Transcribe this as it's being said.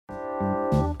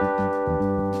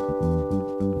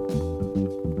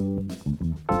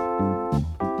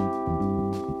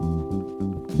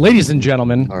Ladies and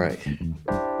gentlemen, All right.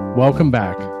 welcome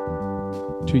back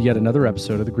to yet another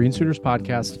episode of the Green Suiters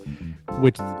podcast.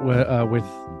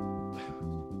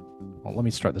 Well, let me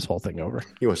start this whole thing over.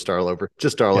 You want to start all over?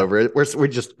 Just start all over. We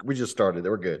just started.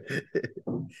 We're good.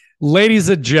 Ladies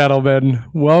and gentlemen,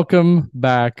 welcome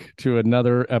back to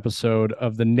another episode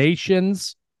of the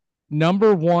nation's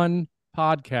 #1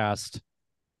 podcast,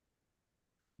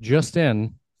 just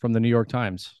in from the New York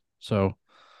Times. So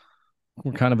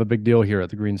we're kind of a big deal here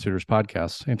at the Green Suiters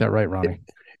podcast. Ain't that right, Ronnie?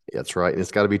 That's right. And it's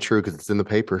got to be true because it's in the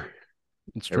paper.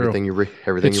 It's true. Everything you read.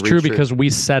 It's true because we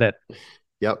said it.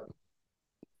 Yep.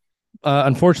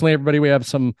 Unfortunately, everybody, we have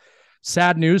some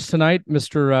sad news tonight.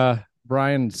 Mr.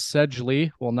 Brian Sedgley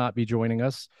will not be joining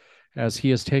us as he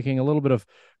is taking a little bit of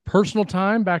personal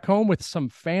time back home with some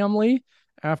family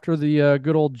after the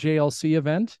good old JLC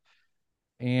event.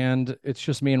 And it's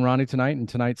just me and Ronnie tonight. And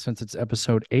tonight, since it's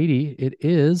episode 80, it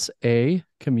is a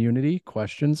community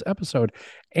questions episode.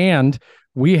 And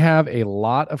we have a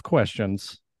lot of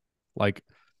questions, like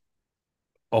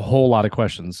a whole lot of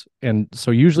questions. And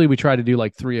so usually we try to do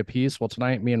like 3 apiece. Well,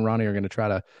 tonight, me and Ronnie are going to try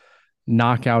to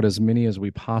knock out as many as we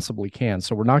possibly can.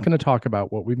 So we're not going to talk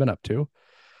about what we've been up to.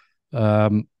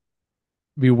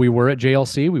 We were at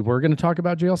JLC. We were going to talk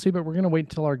about JLC, but we're going to wait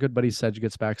until our good buddy Sedge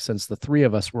gets back, since the 3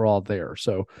 of us were all there.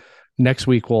 So next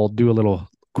week we'll do a little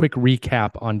quick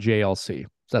recap on JLC. Does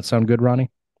that sound good, Ronnie?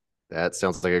 That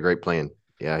sounds like a great plan.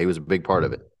 Yeah, he was a big part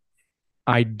of it.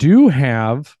 I do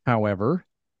have, however,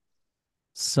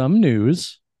 some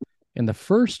news. And the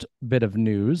first bit of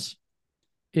news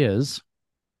is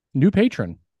new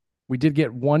patron. We did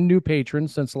get 1 new patron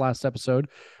since the last episode,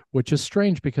 which is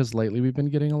strange because lately we've been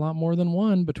getting a lot more than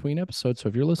 1 between episodes. So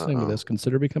if you're listening to this,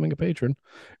 consider becoming a patron.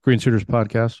 Green Suiters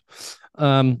podcast.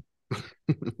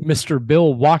 Mr.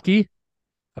 Bill Waukee,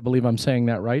 I believe I'm saying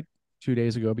that right, 2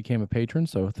 days ago became a patron.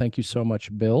 So thank you so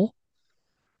much, Bill.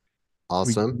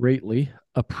 Awesome. We greatly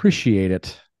appreciate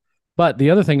it. But the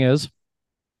other thing is,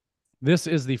 this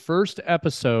is the first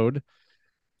episode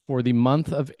for the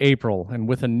month of April. And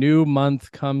with a new month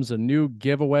comes a new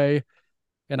giveaway.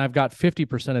 And I've got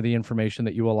 50% of the information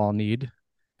that you will all need.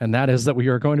 And that is that we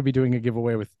are going to be doing a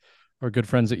giveaway with our good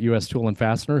friends at US Tool and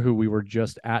Fastener, who we were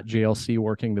just at JLC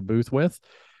working the booth with.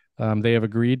 They have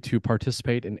agreed to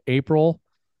participate in April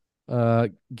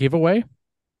giveaway.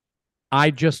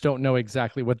 I just don't know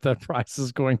exactly what the price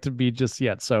is going to be just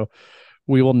yet. So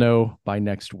we will know by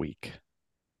next week.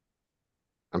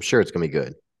 I'm sure it's going to be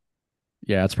good.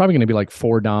 Yeah, it's probably going to be like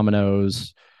 4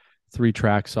 dominoes, 3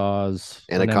 track saws,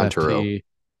 and a Conturo. MFT,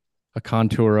 a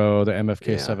Conturo, the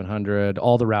MFK 700,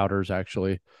 all the routers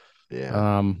actually.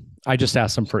 Yeah. I just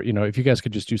asked them for, if you guys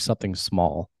could just do something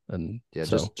small, and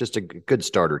just a good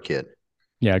starter kit.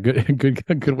 Yeah,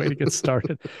 good way to get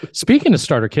started. Speaking of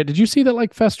starter kit, did you see that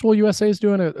like Festival USA is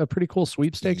doing a pretty cool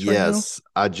sweepstakes right now? Yes,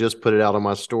 I just put it out on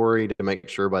my story to make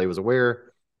sure everybody was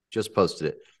aware. Just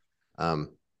posted it.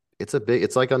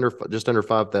 It's like just under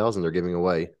 5,000 they're giving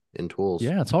away in tools.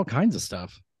 Yeah, it's all kinds of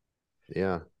stuff.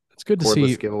 Yeah. It's good to Cordless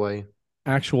see giveaway.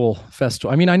 Actual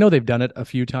festival. I mean, I know they've done it a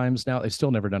few times now. They've still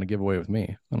never done a giveaway with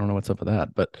me. I don't know what's up with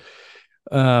that, but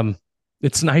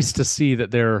it's nice to see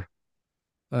that they're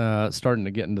starting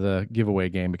to get into the giveaway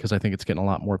game, because I think it's getting a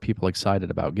lot more people excited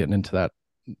about getting into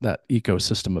that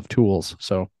ecosystem of tools.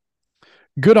 So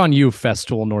good on you,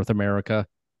 Festool North America.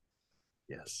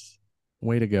 Yes.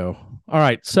 Way to go. All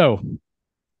right. So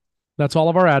that's all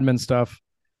of our admin stuff.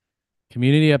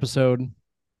 Community episode.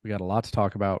 We got a lot to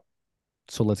talk about.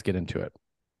 So let's get into it.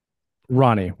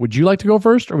 Ronnie, would you like to go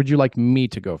first, or would you like me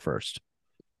to go first?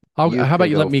 How about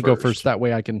you let me go first? That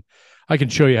way I can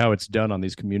show you how it's done on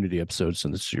these community episodes,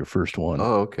 since this is your first one.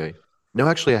 Oh, okay. No,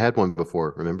 actually I had one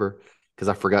before, remember? Because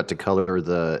I forgot to color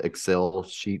the Excel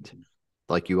sheet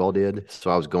like you all did. So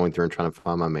I was going through and trying to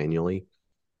find my manually.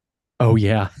 Oh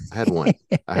yeah. I had one.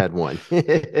 So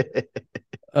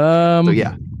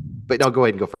yeah. But no, go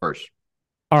ahead and go first.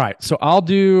 All right. So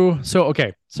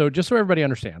okay. So just so everybody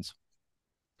understands,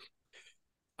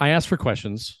 I asked for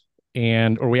questions,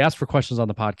 or we asked for questions on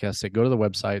the podcast. Say, go to the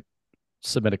website,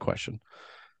 submit a question.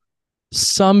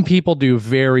 Some people do,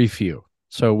 very few.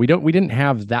 So we didn't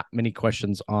have that many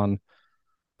questions on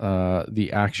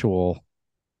the actual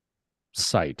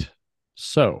site.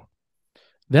 So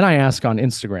then I ask on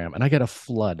Instagram, and I get a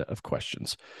flood of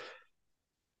questions.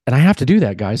 And I have to do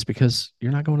that, guys, because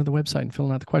you're not going to the website and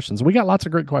filling out the questions. We got lots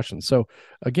of great questions. So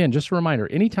again, just a reminder,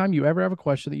 anytime you ever have a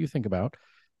question that you think about,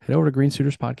 head over to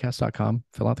greensuiterspodcast.com,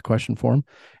 fill out the question form,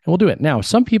 and we'll do it. Now,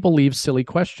 some people leave silly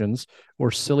questions or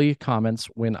silly comments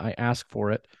when I ask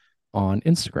for it on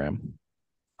Instagram.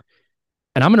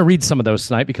 And I'm going to read some of those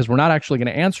tonight because we're not actually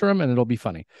going to answer them, and it'll be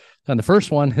funny. And the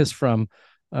first one is from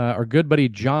our good buddy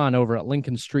John over at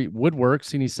Lincoln Street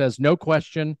Woodworks, and he says, "No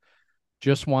question,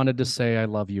 just wanted to say I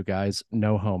love you guys.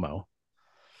 No homo."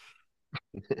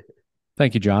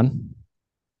 Thank you, John.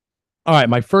 All right,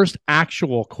 my first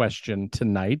actual question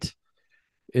tonight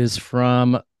is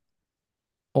from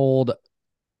old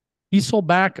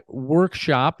Kieselbach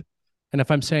Workshop. And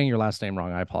if I'm saying your last name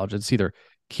wrong, I apologize. It's either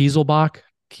Kieselbach.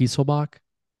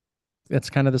 That's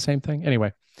kind of the same thing.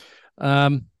 Anyway,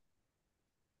 Ronnie,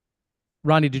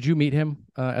 did you meet him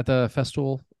at the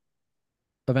Festool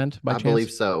event by chance? I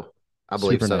believe so. I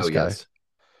believe Super so. Nice guy.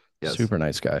 Yes. Super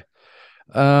nice guy.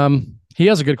 He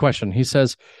has a good question. He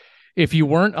says, if you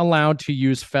weren't allowed to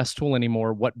use Festool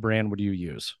anymore, what brand would you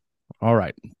use? All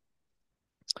right.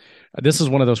 This is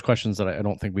one of those questions that I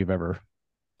don't think we've ever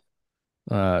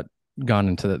gone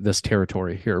into this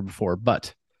territory here before,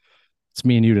 but it's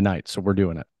me and you tonight, so we're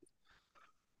doing it.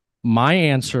 My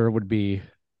answer would be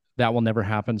that will never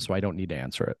happen, so I don't need to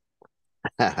answer it.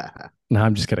 No,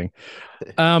 I'm just kidding.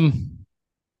 Probably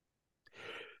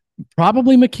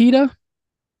Makita.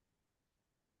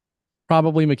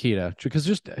 Because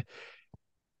just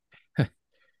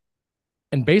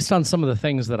and based on some of the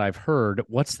things that I've heard,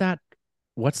 what's that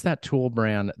tool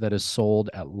brand that is sold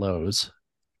at Lowe's?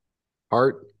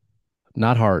 Hart?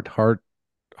 Not Hart.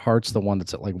 Hart's the one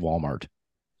that's at like Walmart.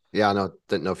 Yeah, I know.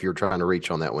 Didn't know if you were trying to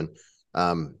reach on that one.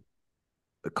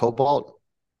 The Cobalt?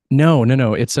 No.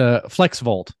 It's a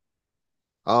FlexVolt.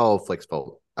 Oh,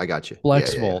 FlexVolt. I got you.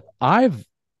 FlexVolt. Yeah.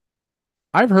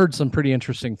 I've heard some pretty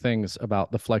interesting things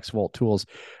about the FlexVolt tools.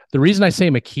 The reason I say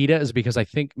Makita is because I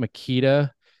think Makita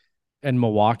and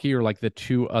Milwaukee are like the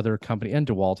two other company, and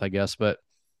DeWalt, I guess, but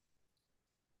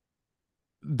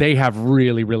they have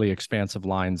really, really expansive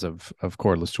lines of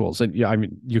cordless tools. And yeah, I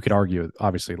mean, you could argue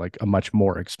obviously like a much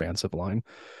more expansive line.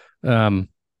 But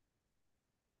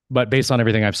based on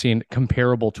everything I've seen,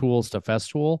 comparable tools to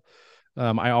Festool,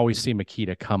 I always see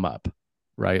Makita come up,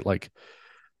 right? Like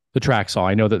the track saw.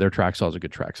 I know that their track saw is a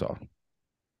good track saw.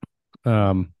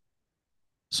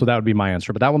 So that would be my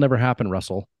answer, but that will never happen,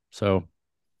 Russell. So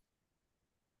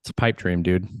it's a pipe dream,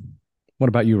 dude. What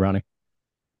about you, Ronnie?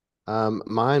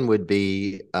 Mine would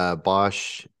be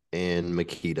Bosch and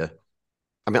Makita.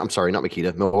 I mean, I'm sorry, not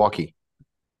Makita, Milwaukee.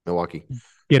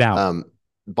 Get out.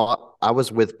 I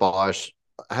was with Bosch.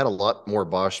 I had a lot more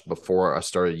Bosch before I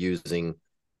started using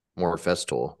more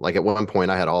Festool. Like at one point,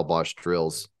 I had all Bosch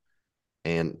drills,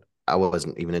 and I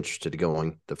wasn't even interested in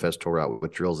going the Festool route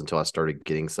with drills until I started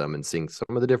getting some and seeing some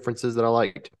of the differences that I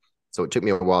liked. So it took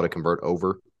me a while to convert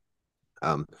over.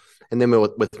 And then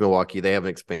with Milwaukee, they have an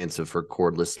expansive for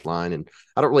cordless line, and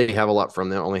I don't really have a lot from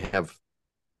them. I only have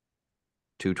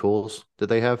 2 tools that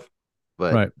they have,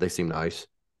 but They seem nice.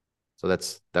 So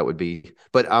that would be.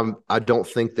 But I don't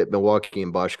think that Milwaukee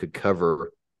and Bosch could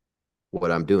cover what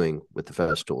I'm doing with the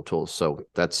Festool tools. So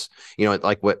that's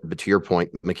but to your point,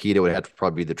 Makita would have to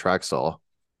probably be the track saw,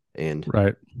 and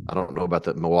I don't know about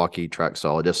the Milwaukee track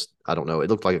saw. I don't know. It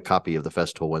looked like a copy of the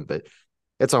Festool one, but.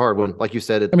 It's a hard one. Like you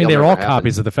said, they're all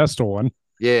copies of the Festool one.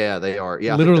 Yeah, they are.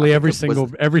 Yeah. Literally every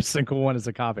single one is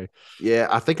a copy. Yeah.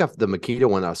 I think the Makita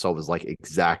one I saw was like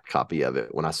exact copy of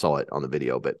it when I saw it on the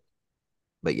video, but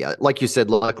yeah, like you said,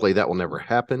 luckily that will never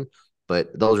happen, but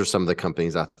those are some of the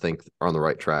companies I think are on the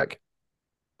right track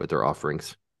with their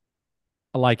offerings.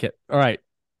 I like it. All right.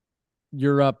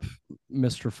 You're up,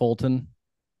 Mr. Fulton.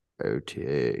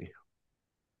 Okay.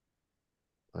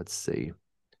 Let's see.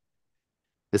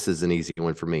 This is an easy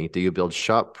one for me. Do you build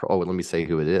shop? Let me say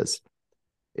who it is.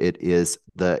 It's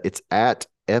at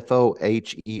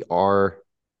FOHERC.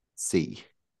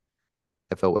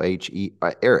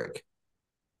 Eric.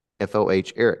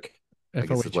 FOH Eric. I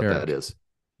guess is what that is.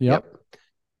 Yep.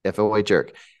 FOH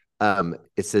Eric.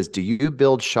 It says, do you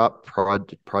build shop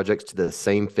projects to the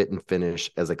same fit and finish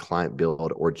as a client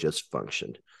build or just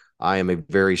function? I am a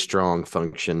very strong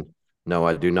function. No,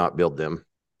 I do not build them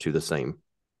to the same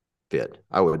fit.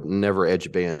 I would never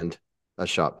edge band a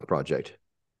shop project,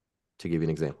 to give you an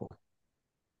example.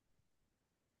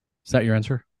 Is that your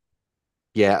answer?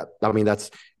 Yeah. I mean, it's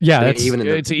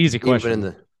an easy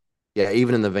question.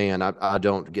 Even in the van, I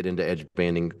don't get into edge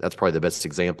banding. That's probably the best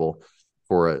example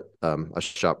for a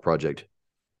shop project.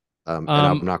 And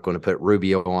I'm not going to put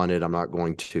Rubio on it. I'm not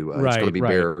going to, it's going to be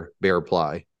bare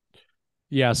ply.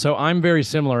 Yeah. So I'm very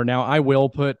similar. Now I will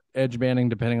put edge banding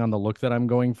depending on the look that I'm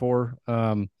going for.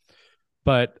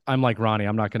 But I'm like Ronnie,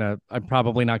 I'm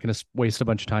probably not going to waste a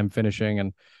bunch of time finishing.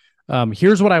 And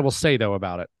here's what I will say though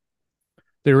about it.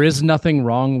 There is nothing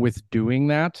wrong with doing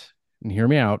that. And hear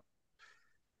me out.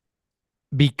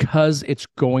 because it's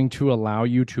going to allow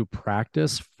you to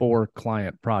practice for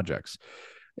client projects.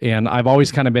 And I've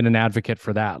always kind of been an advocate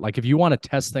for that. Like if you want to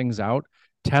test things out,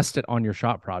 test it on your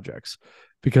shop projects,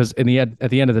 because in the end, at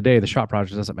the end of the day, the shop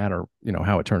project doesn't matter,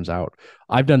 how it turns out.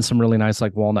 I've done some really nice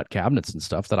like walnut cabinets and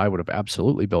stuff that I would have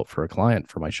absolutely built for a client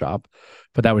for my shop,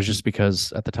 but that was just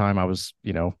because at the time I was,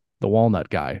 the walnut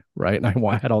guy, right? And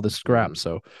I had all this scrap.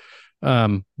 So,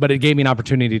 but it gave me an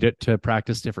opportunity to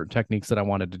practice different techniques that I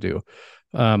wanted to do.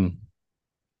 Um,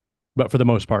 but for the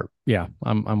most part, yeah,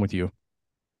 I'm with you.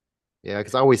 Yeah,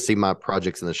 because I always see my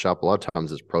projects in the shop a lot of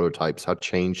times as prototypes. I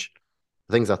change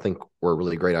things I think were a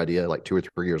really great idea. Like 2 or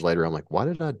 3 years later, I'm like, why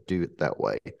did I do it that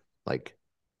way? Like,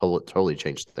 totally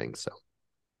changed things. So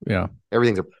Yeah.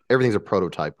 everything's a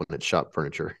prototype when it's shop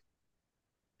furniture.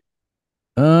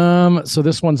 So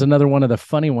this one's another one of the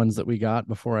funny ones that we got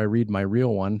before I read my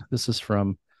real one. This is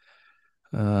from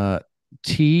uh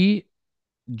T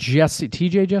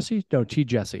TJ Jesse, no, T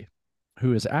Jesse,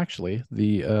 who is actually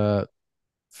the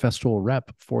festival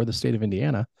rep for the state of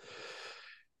Indiana.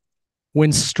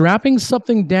 When strapping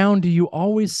something down, do you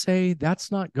always say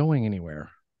that's not going anywhere?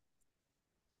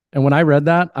 And when I read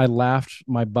that, I laughed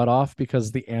my butt off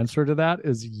because the answer to that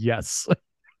is yes.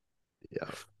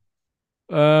 Yeah.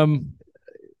 um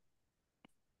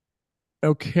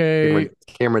okay,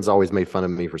 Cameron's always made fun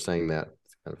of me for saying that.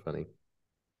 It's kind of funny.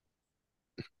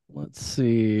 let's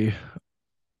see.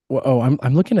 Well, oh,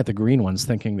 I'm looking at the green ones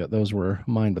thinking that those were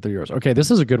mine, but they're yours. Okay,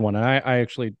 this is a good one. And I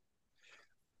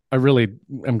really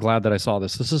am glad that I saw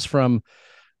this. This is from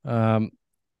um,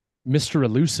 Mr.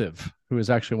 Elusive, who is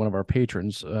actually one of our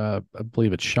patrons. I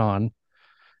believe it's Sean,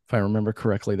 if I remember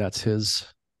correctly. That's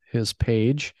his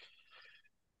page.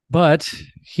 But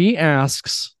he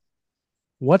asks,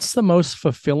 "What's the most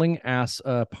fulfilling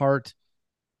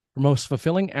most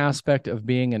fulfilling aspect of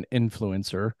being an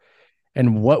influencer,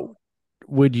 and what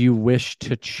would you wish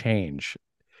to change?"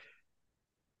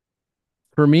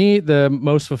 For me, the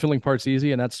most fulfilling part's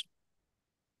easy, and that's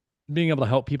being able to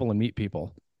help people and meet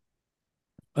people.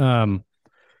 Um,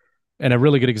 and a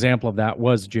really good example of that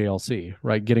was JLC,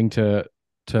 right? Getting to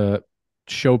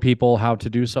show people how to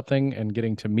do something and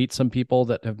getting to meet some people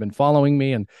that have been following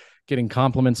me and getting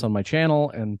compliments on my channel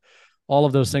and all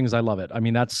of those things. I love it. I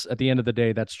mean, that's at the end of the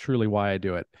day, that's truly why I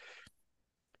do it.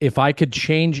 If I could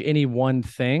change any one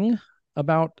thing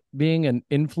about being an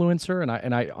influencer,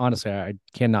 and I honestly I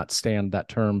cannot stand that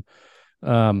term.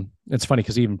 It's funny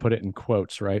because he even put it in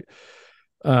quotes, right?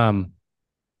 Um,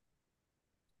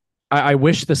 I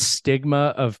wish the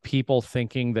stigma of people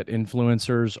thinking that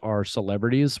influencers are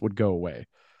celebrities would go away,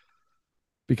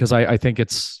 because I think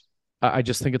I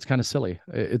just think it's kind of silly.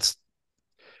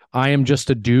 I am just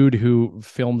a dude who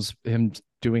films him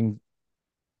doing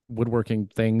woodworking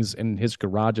things in his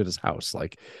garage at his house.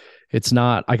 Like it's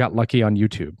not, I got lucky on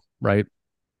YouTube, right?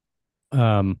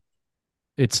 Um,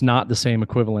 it's not the same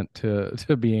equivalent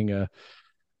to being a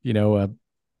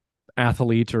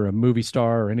athlete or a movie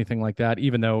star or anything like that,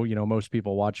 even though, most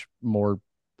people watch more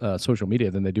social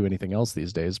media than they do anything else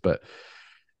these days. But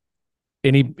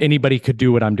anybody could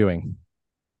do what I'm doing.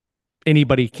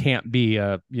 Anybody can't be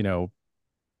a,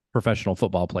 professional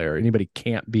football player. Anybody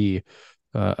can't be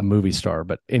a movie star,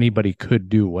 but anybody could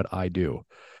do what I do,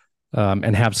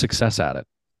 and have success at it.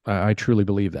 I truly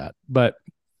believe that. But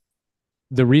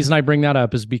the reason I bring that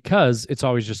up is because it's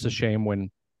always just a shame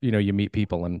when, you meet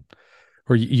people and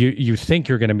or you think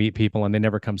you're going to meet people and they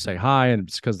never come say hi, and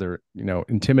it's because they're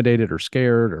intimidated or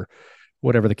scared or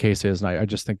whatever the case is. And I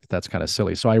just think that that's kind of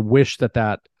silly. So I wish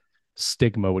that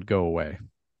stigma would go away,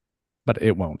 but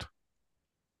it won't.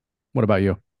 What about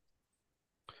you?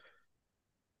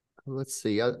 Let's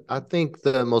see. I think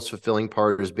the most fulfilling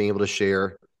part is being able to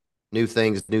share new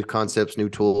things, new concepts, new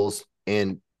tools,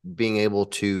 and being able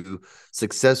to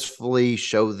successfully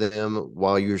show them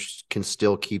while you can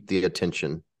still keep the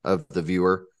attention of the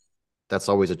viewer. That's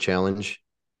always a challenge.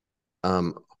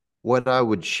 Um, what I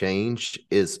would change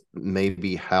is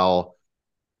maybe how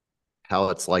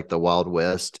it's like the Wild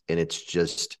West and it's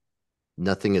just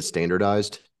nothing is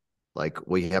standardized. Like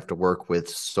we have to work with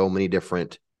so many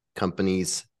different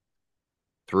companies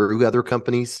through other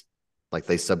companies. Like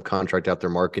they subcontract out their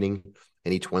marketing,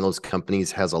 and each one of those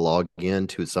companies has a login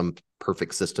to some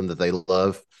perfect system that they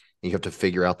love. And you have to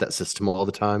figure out that system all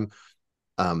the time.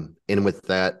 And with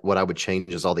that, what I would change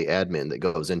is all the admin that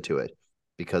goes into it,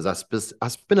 because I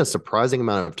spent a surprising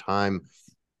amount of time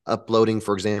uploading,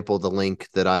 for example, the link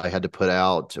that I had to put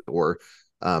out, or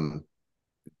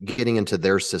getting into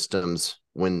their systems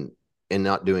when and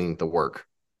not doing the work.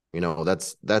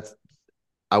 That's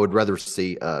I would rather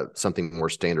see something more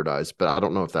standardized, but I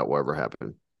don't know if that will ever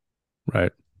happen.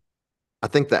 Right. I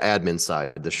think the admin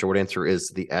side. The short answer is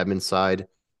the admin side.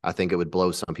 I think it would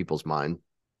blow some people's mind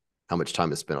how much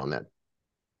time is spent on that.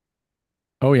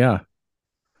 Oh yeah,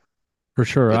 for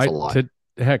sure. It's a lot.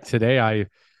 Heck, today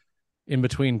in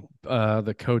between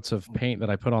the coats of paint that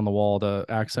I put on the wall, the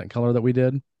accent color that we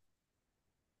did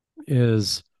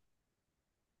is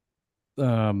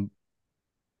um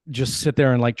just sit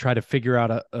there and like try to figure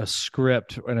out a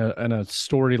script and a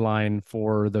storyline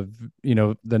for the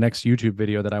next YouTube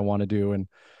video that I want to do. And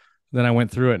then I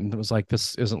went through it and it was like,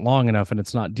 this isn't long enough and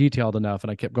it's not detailed enough.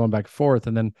 And I kept going back and forth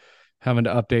and then having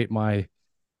to update my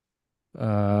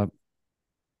uh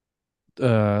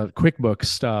QuickBooks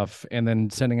stuff and then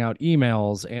sending out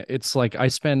emails. It's like I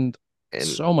spend And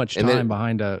so much and time then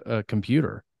behind a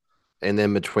computer. and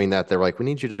then between that, they're like, we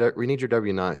need your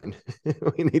W-9.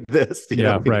 We need this.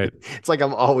 Yeah, right. It's like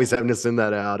I'm always having to send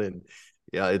that out. And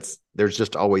yeah, there's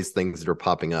just always things that are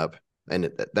popping up.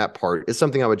 And that part is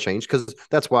something I would change because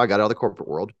that's why I got out of the corporate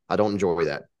world. I don't enjoy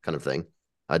that kind of thing.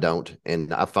 I don't.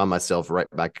 And I find myself right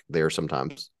back there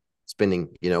sometimes spending,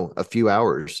 a few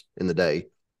hours in the day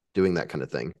doing that kind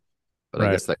of thing. But I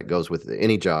Right. guess that goes with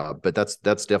any job. But that's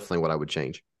definitely what I would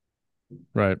change.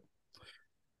 Right.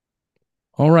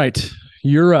 All right.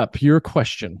 You're up. Your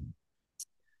question.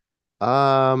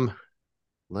 Um,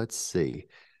 let's see.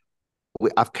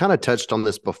 I've kind of touched on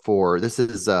this before. This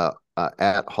is at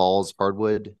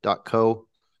hallshardwood.co.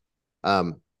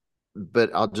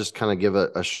 But I'll just kind of give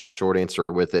a short answer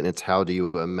with it. And it's how do you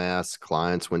amass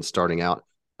clients when starting out?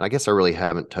 And I guess I really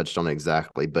haven't touched on it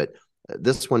exactly, but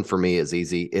this one for me is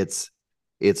easy. It's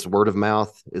word of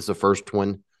mouth is the first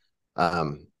one.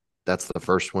 That's the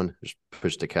first one. Just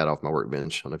pushed a cat off my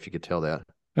workbench. I don't know if you could tell that.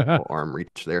 I'm Arm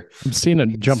reach there. seeing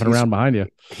it jumping around behind you.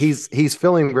 He's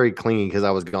feeling very clingy because I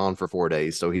was gone for 4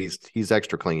 days, so he's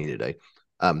extra clingy today.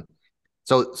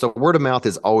 So word of mouth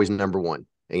is always number one,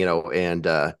 and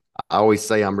I always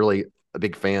say I'm really a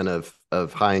big fan of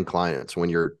high end clients when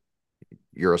you're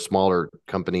a smaller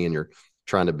company and you're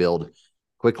trying to build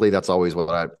quickly. That's always what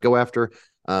I go after.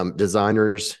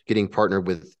 Designers, getting partnered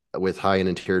with high end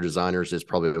interior designers is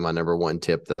probably my number one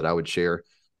tip that I would share.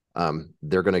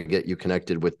 They're going to get you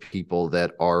connected with people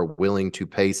that are willing to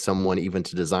pay someone even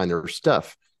to design their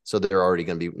stuff. So they're already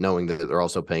going to be knowing that they're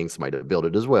also paying somebody to build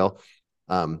it as well.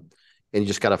 And you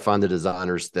just got to find the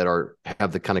designers that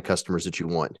have the kind of customers that you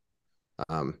want.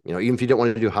 Even if you don't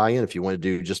want to do high end, if you want to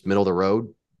do just middle of the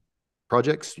road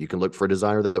projects, you can look for a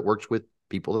designer that works with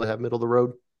people that have middle of the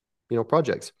road,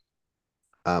 projects.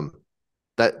 And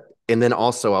then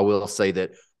also I will say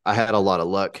that I had a lot of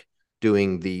luck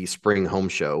doing the spring home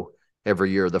show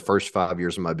every year. The first 5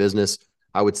 years of my business,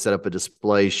 I would set up a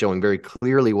display showing very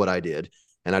clearly what I did.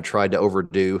 And I tried to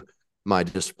overdo my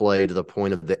display to the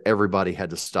point of that everybody had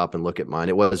to stop and look at mine.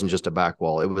 It wasn't just a back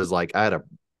wall. It was like I had a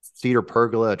cedar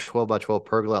pergola, a 12 by 12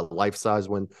 pergola, a life size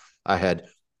one. I had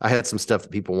some stuff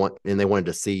that people want and they wanted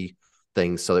to see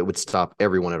things. So it would stop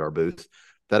everyone at our booth.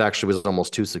 That actually was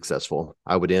almost too successful.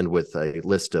 I would end with a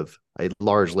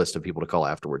large list of people to call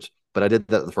afterwards. But I did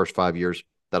that the first 5 years.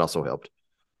 That also helped.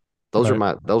 Those are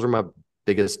my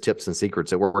biggest tips and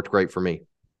secrets. It worked great for me.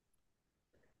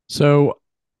 So,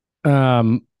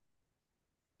 the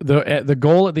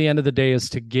goal at the end of the day is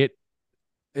to get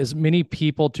as many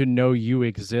people to know you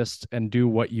exist and do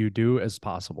what you do as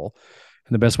possible.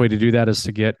 And the best way to do that is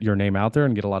to get your name out there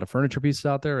and get a lot of furniture pieces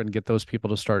out there and get those people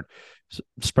to start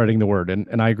spreading the word.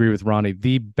 And I agree with Ronnie.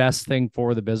 The best thing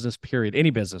for the business, period,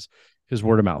 any business, is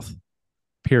word of mouth,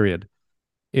 period.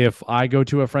 If I go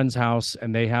to a friend's house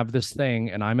and they have this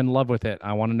thing and I'm in love with it,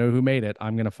 I want to know who made it.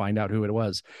 I'm going to find out who it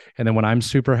was. And then when I'm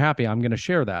super happy, I'm going to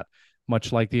share that,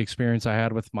 much like the experience I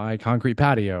had with my concrete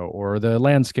patio or the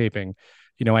landscaping.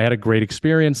 I had a great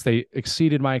experience. They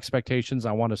exceeded my expectations.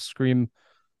 I want to scream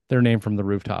their name from the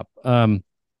rooftop. Not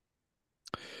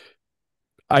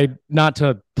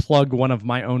to plug one of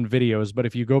my own videos, but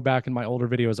if you go back in my older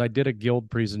videos, I did a guild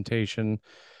presentation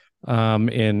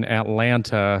in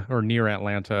Atlanta or near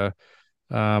Atlanta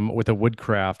with a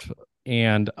woodcraft.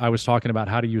 And I was talking about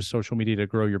how to use social media to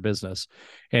grow your business.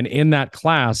 And in that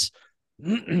class,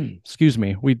 excuse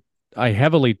me, I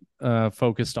heavily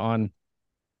focused on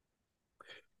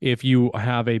if you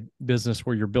have a business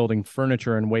where you're building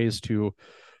furniture and ways to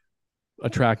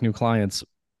attract new clients.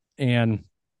 And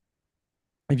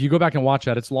if you go back and watch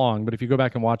that, it's long, but if you go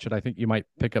back and watch it, I think you might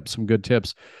pick up some good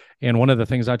tips. And one of the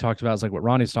things I talked about is like what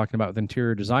Ronnie's talking about with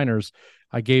interior designers.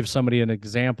 I gave somebody an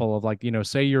example of like,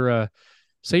 say you're a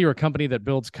company that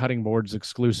builds cutting boards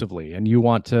exclusively and you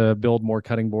want to build more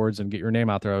cutting boards and get your name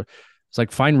out there. It's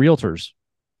like find realtors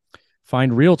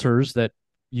that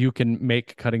you can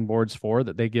make cutting boards for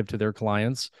that they give to their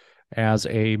clients as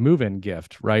a move-in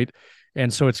gift, right?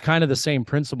 And so it's kind of the same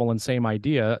principle and same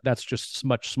idea. That's just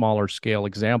much smaller scale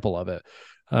example of it.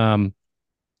 Um,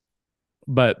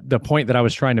 but the point that I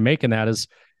was trying to make in that is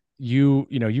you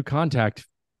contact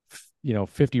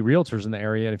 50 realtors in the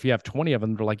area, and if you have 20 of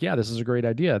them, they're like, yeah, this is a great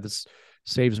idea, this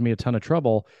saves me a ton of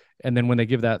trouble. And then when they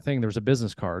give that thing, there's a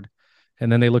business card,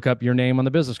 and then they look up your name on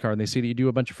the business card and they see that you do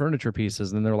a bunch of furniture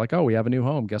pieces, and then they're like, oh, we have a new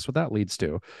home, guess what that leads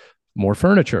to? More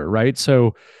furniture, right?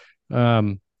 So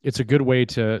it's a good way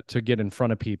to get in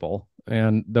front of people,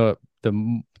 and the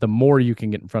more you can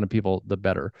get in front of people, the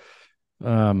better.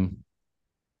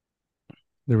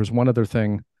 There was one other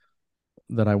thing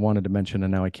that I wanted to mention,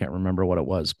 and now I can't remember what it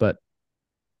was, but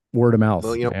word of mouth.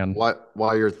 Well, And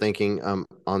while you're thinking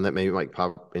on that, maybe might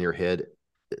pop in your head.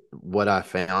 What I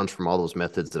found from all those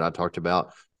methods that I talked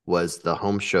about was the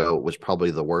home show was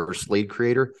probably the worst lead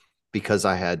creator, because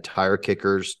I had tire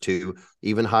kickers to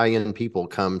even high end people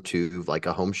come to like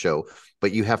a home show,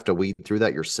 but you have to weed through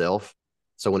that yourself.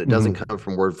 So when it doesn't come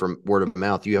from word of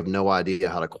mouth, you have no idea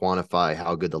how to quantify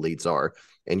how good the leads are,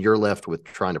 and you're left with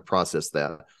trying to process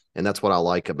that. And that's what I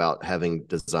like about having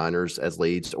designers as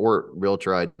leads, or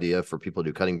realtor idea for people to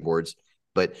do cutting boards.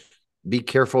 But be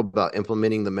careful about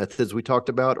implementing the methods we talked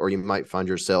about, or you might find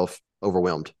yourself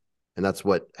overwhelmed. And that's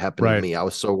what happened to me. I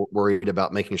was so worried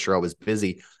about making sure I was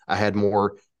busy. I had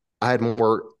more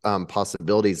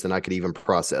possibilities than I could even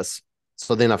process.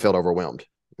 So then I felt overwhelmed.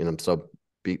 So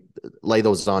lay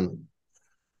those on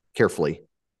carefully.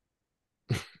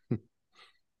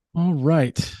 All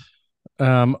right.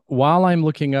 While I'm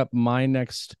looking up my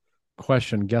next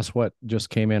question, guess what just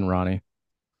came in, Ronnie?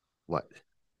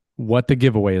 What the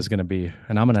giveaway is going to be.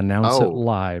 And I'm going to announce it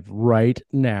live right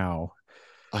now.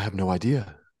 I have no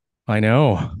idea. I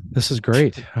know. This is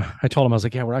great. I told him, I was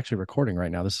like, yeah, we're actually recording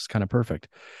right now. This is kind of perfect.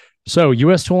 So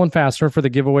US Tool and Fastener, for the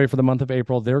giveaway for the month of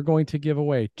April, they're going to give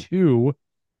away two,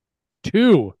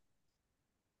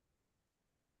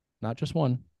 not just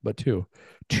one, but two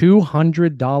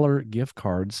 $200 gift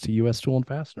cards to US Tool and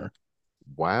Fastener.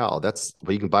 Wow.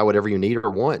 You can buy whatever you need or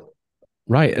want.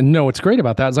 Right. And no, what's great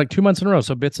about that is like 2 months in a row.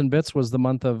 So Bits and Bits was the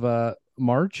month of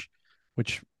March,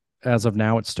 which as of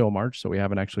now, it's still March. So we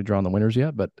haven't actually drawn the winners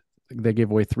yet, but they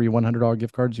gave away 3 $100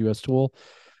 gift cards, US Tool.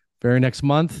 Very next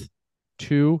month,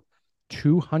 2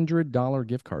 $200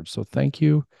 gift cards. So thank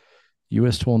you,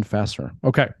 US Tool and Fastener.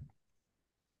 Okay.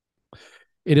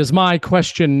 It is my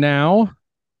question now.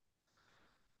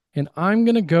 And I'm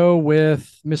going to go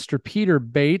with Mr. Peter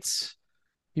Bates.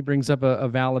 He brings up a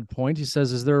valid point. He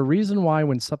says, is there a reason why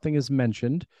when something is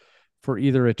mentioned for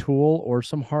either a tool or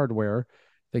some hardware,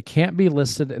 they can't be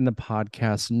listed in the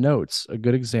podcast notes? A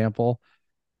good example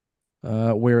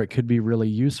where it could be really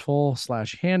useful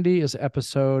 / handy is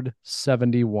episode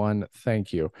 71.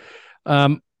 Thank you.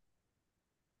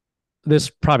 This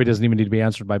probably doesn't even need to be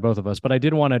answered by both of us, but I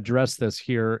did want to address this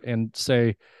here and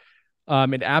say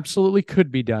it absolutely could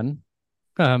be done.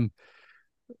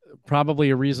 Probably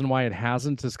a reason why it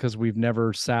hasn't is because we've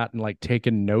never sat and like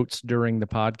taken notes during the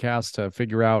podcast to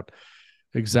figure out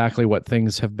exactly what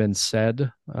things have been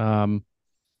said. That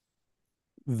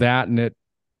and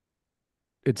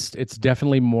it's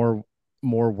definitely more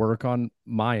work on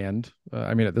my end.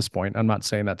 I mean, at this point, I'm not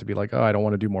saying that to be like, oh, I don't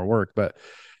want to do more work, but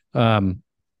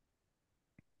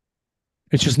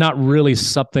it's just not really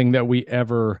something that we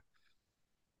ever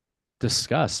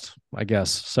discussed, I guess.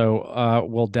 So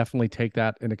we'll definitely take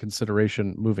that into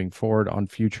consideration moving forward on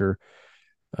future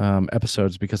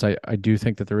episodes, because I do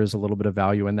think that there is a little bit of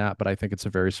value in that, but I think it's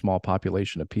a very small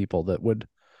population of people that would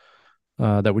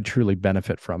truly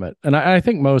benefit from it. And I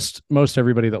think most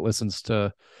everybody that listens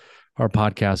to our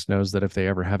podcast knows that if they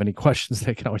ever have any questions,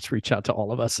 they can always reach out to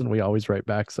all of us, and we always write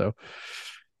back. So,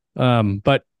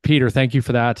 but Peter, thank you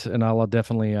for that, and I'll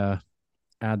definitely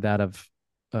add that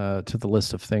to the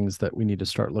list of things that we need to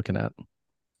start looking at.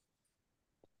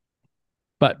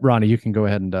 But Ronnie, you can go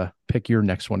ahead and pick your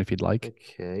next one if you'd like.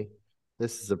 Okay.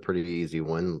 This is a pretty easy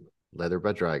one. Leather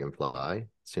by Dragonfly.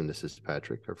 Assume this is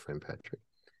Patrick, our friend Patrick.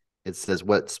 It says,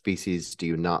 what species do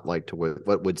you not like to work?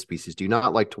 What wood species do you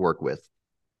not like to work with?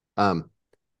 I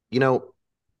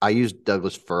use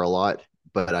Douglas fir a lot,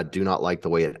 but I do not like the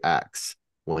way it acts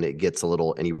when it gets a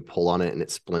little, and you pull on it and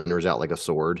it splinters out like a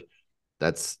sword.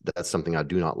 That's something I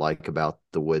do not like about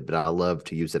the wood, but I love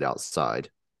to use it outside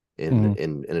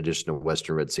in addition to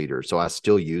Western red cedar. So I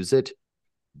still use it,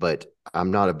 but I'm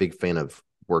not a big fan of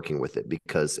working with it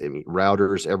because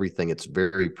routers, everything, it's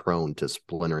very prone to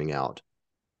splintering out.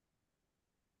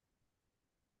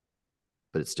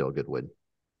 But it's still a good wood.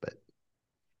 But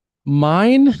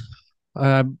mine,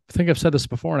 I think I've said this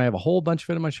before, and I have a whole bunch of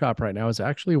it in my shop right now, is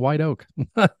actually white oak.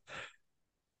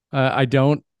 I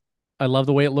don't. I love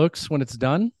the way it looks when it's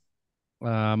done.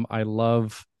 I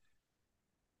love.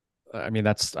 I mean,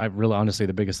 that's I really honestly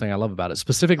the biggest thing I love about it.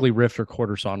 Specifically, rift or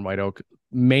quarter sawn white oak.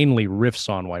 Mainly rift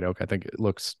sawn white oak. I think it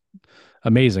looks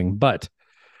amazing, but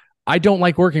I don't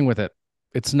like working with it.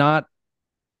 It's not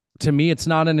to me. It's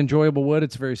not an enjoyable wood.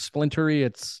 It's very splintery.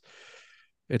 It's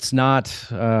not.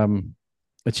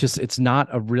 It's just it's not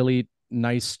a really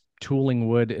nice tooling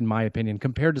wood in my opinion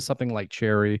compared to something like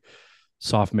cherry,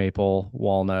 soft maple,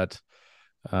 walnut.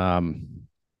 Um,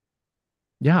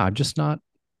 yeah, I'm just not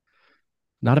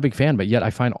a big fan, but yet I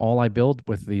find all I build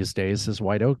with these days is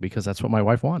white oak because that's what my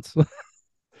wife wants.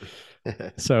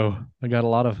 So I got a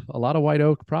lot of white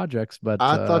oak projects, but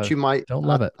I thought you might. don't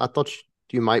love it. I thought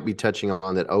you might be touching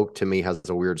on that. Oak to me has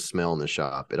a weird smell in the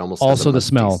shop. It almost has a Also the musty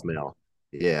smell. smell.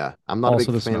 Yeah, I'm not a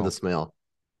Also big the fan of the smell. smell.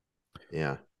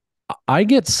 Yeah, I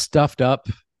get stuffed up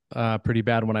pretty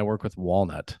bad when I work with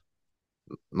walnut.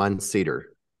 mine's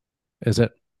cedar. Is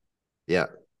it Yeah,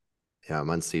 yeah,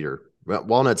 mine's cedar. Well,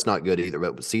 walnut's not good either,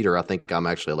 but cedar I think I'm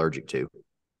actually allergic to.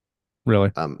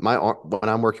 really? When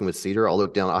I'm working with cedar, I'll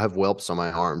look down. I have whelps on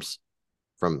my arms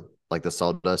from like the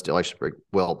sawdust. It actually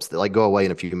whelps that like go away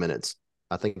in a few minutes.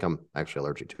 I think I'm actually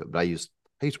allergic to it, but I use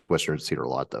Western cedar a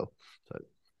lot though. So,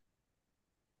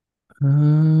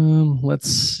 Let's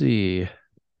see.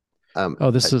 um,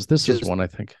 Oh, this is just one I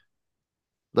think.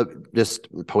 look, just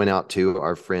point out to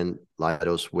our friend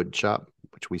Lidos Wood Shop,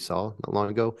 which we saw not long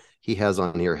ago. He has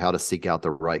on here how to seek out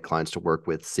the right clients to work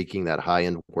with, seeking that high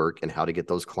end work, and how to get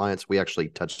those clients. We actually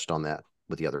touched on that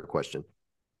with the other question.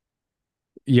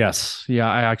 Yes. Yeah,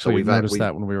 I So actually noticed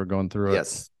that when we were going through it.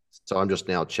 yes. So I'm just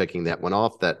now checking that one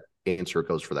off. That answer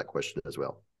goes for that question as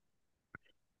well.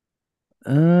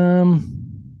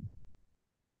 Um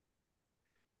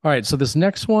all right, so this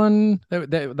next one,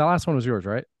 the last one was yours,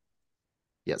 right?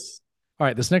 Yes. All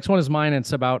right, this next one is mine.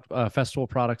 It's about festival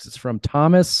products. It's from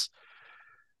Thomas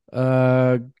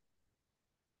uh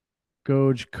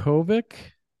Gojkovic.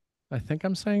 I think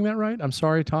I'm saying that right. I'm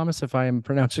sorry, Thomas, if I am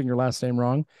pronouncing your last name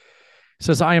wrong. It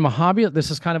says, I am a hobbyist.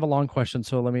 This is kind of a long question,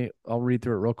 so I'll read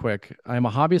through it real quick. I am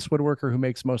a hobbyist woodworker who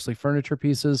makes mostly furniture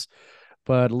pieces,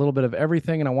 but a little bit of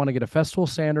everything, and I want to get a festival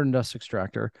sander and dust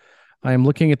extractor. I am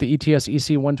looking at the ETS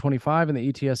EC 125 and the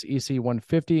ETS EC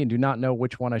 150 and do not know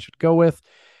which one I should go with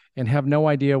and have no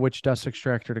idea which dust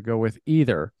extractor to go with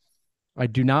either. I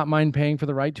do not mind paying for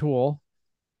the right tool.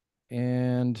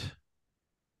 And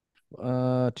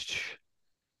uh,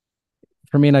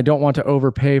 for me, and I don't want to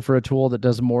overpay for a tool that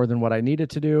does more than what I need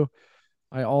it to do.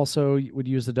 I also would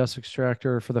use the dust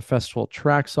extractor for the festival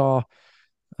track saw.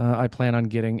 I plan on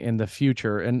getting in the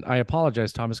future. And I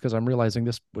apologize, Thomas, because I'm realizing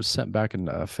this was sent back in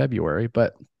February,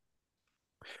 but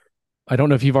I don't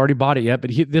know if you've already bought it yet.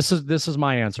 But this is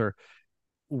my answer: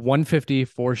 150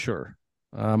 for sure.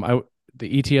 The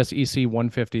ETS EC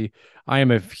 150. I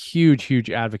am a huge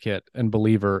advocate and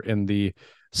believer in the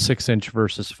 6-inch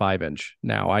versus 5-inch.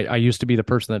 Now, I used to be the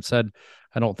person that said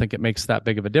I don't think it makes that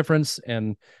big of a difference,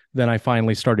 and then I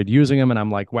finally started using them, and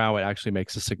I'm like, wow, it actually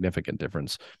makes a significant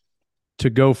difference. To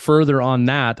go further on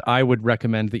that, I would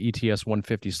recommend the ETS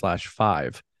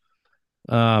 150/5.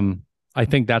 Um, I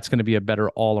think that's going to be a better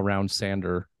all around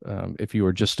sander if you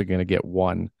were just going to get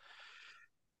one.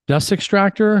 Dust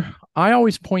extractor, I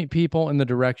always point people in the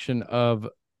direction of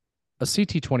a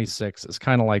CT26 is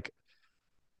kind of like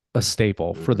a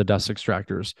staple for the dust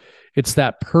extractors. It's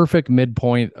that perfect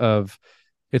midpoint of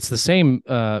it's the same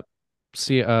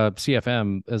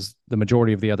CFM as the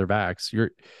majority of the other vacs.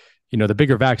 The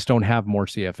bigger vacs don't have more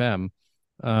CFM.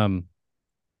 Um,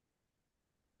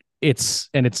 it's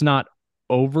not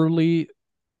overly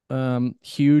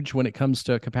huge when it comes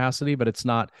to capacity, but it's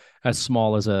not as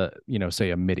small as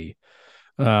say a MIDI.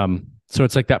 So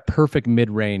it's like that perfect mid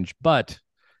range. But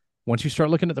once you start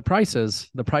looking at the prices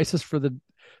for the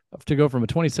to go from a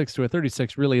 26 to a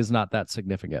 36 really is not that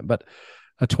significant. But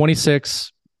a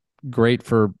 26, great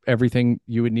for everything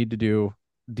you would need to do,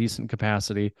 decent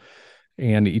capacity,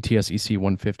 and ETS EC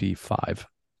 155.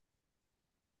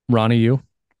 Ronnie, you?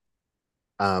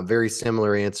 Very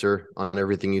similar answer on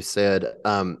everything you said.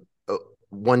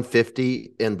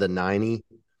 150 and the 90,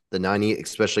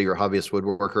 especially your hobbyist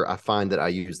woodworker, I find that I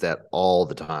use that all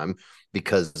the time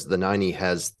because the 90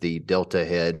 has the delta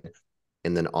head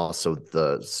and then also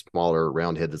the smaller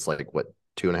round head that's like what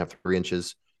 2.5, 3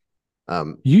 inches.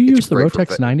 You It's use the great for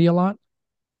Rotex 90 a lot?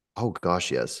 oh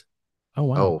gosh, yes. Oh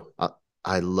wow. Oh,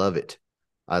 I love it.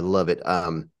 I love it.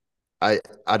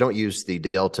 I don't use the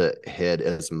delta head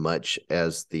as much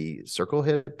as the circle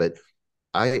head, but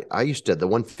I used to the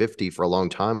 150 for a long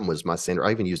time was my sander.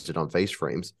 I even used it on face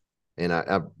frames, and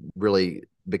I really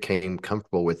became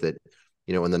comfortable with it.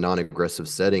 in the non-aggressive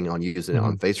setting on using it Mhm.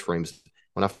 on face frames.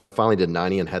 When I finally did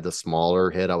 90 and had the smaller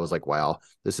head, I was like, wow,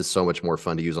 this is so much more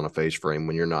fun to use on a face frame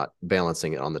when you're not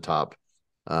balancing it on the top.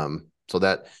 So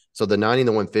the 90 and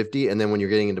the 150, and then when you're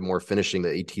getting into more finishing, the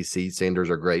ETC sanders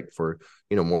are great for,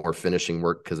 more finishing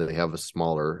work because they have a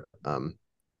smaller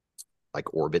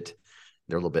like orbit.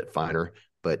 They're a little bit finer,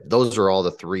 but those are all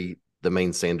the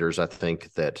main sanders I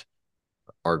think that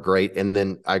are great. And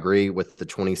then I agree with the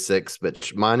 26,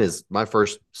 but my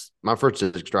first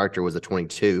extractor was a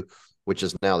 22, which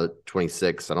is now the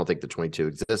 26. I don't think the 22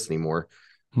 exists anymore.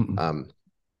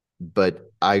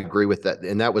 But I agree with that.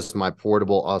 And that was my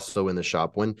portable also in the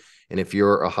shop one. And if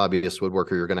you're a hobbyist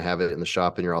woodworker, you're going to have it in the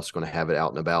shop and you're also going to have it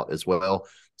out and about as well.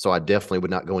 So I definitely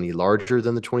would not go any larger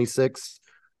than the 26,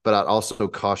 but I'd also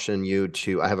caution you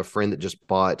I have a friend that just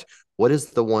bought, what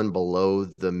is the one below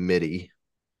the MIDI?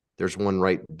 There's one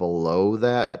right below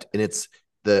that. And it's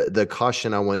the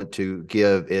caution I want to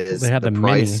give is They had the the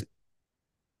price.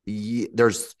 mini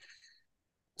There's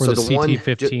or so the the one,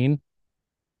 CT15.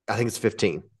 I think it's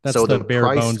 15. That's So the the bare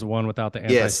price, bones one without the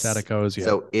yes. anti-static hose. Yeah.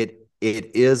 So it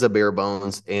is a bare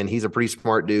bones, and he's a pretty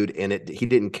smart dude, and he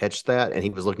didn't catch that, and he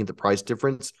was looking at the price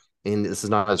difference. And this is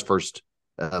not his first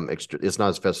it's not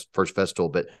his first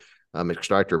Festool, but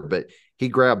extractor. But he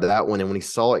grabbed that one, and when he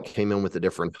saw it came in with a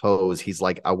different hose, he's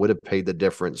like, I would have paid the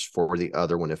difference for the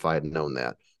other one if I had known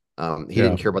that. He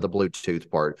didn't care about the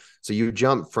Bluetooth part. So you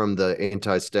jump from the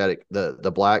anti-static,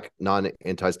 the black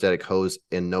non-anti-static hose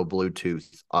and no Bluetooth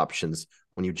options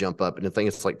when you jump up. And I think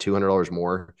it's like $200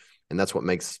 more. And that's what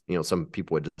makes, some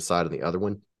people would decide on the other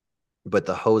one. But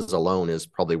the hose alone is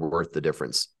probably worth the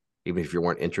difference, even if you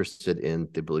weren't interested in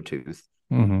the Bluetooth.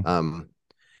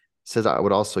 Says I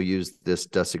would also use this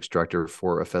dust extractor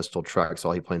for a Festool track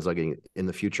saw he plans on getting in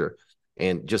the future.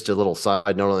 And just a little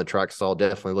side note on the track saw,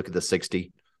 definitely look at the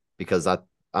 60 because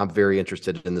I'm very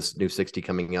interested in this new 60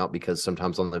 coming out because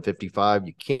sometimes on the 55,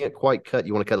 you can't quite cut.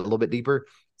 You want to cut a little bit deeper.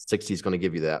 60 is going to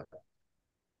give you that.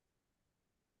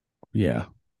 Yeah.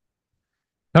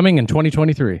 Coming in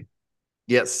 2023.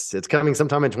 Yes, it's coming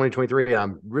sometime in 2023. And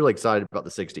I'm really excited about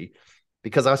the 60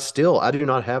 because I do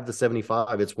not have the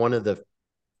 75. It's one of the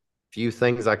few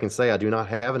things I can say I do not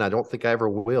have, and I don't think I ever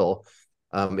will.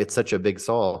 It's such a big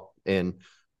saw, and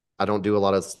I don't do a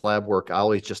lot of slab work. I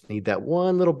always just need that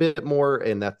one little bit more,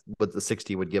 and that's what the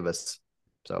 60 would give us.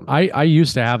 So I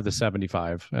used to have the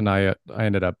 75, and I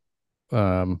ended up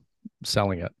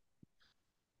selling it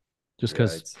just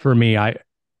because for me, I'm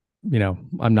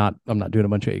not doing a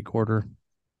bunch of 8/4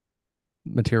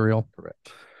 material.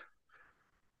 Correct.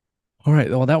 All right.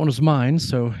 Well, that one was mine.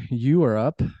 So you are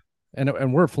up,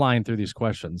 and we're flying through these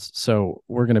questions, so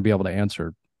we're going to be able to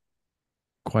answer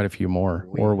quite a few more,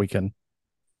 or we can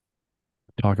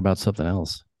talk about something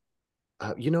else.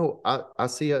 I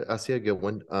see a good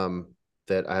one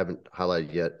that I haven't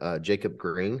highlighted yet. Jacob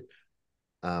Green.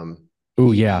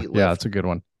 Oh yeah, that's a good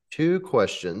one. 2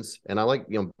 questions, and I like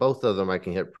both of them. I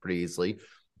can hit pretty easily.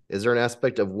 Is there an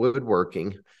aspect of woodworking,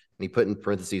 and he put in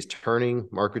parentheses, turning,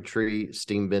 marquetry,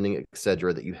 steam bending,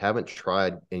 etc., that you haven't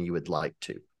tried and you would like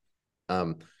to?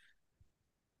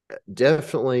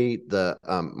 Definitely the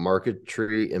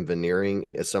marquetry and veneering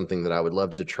is something that I would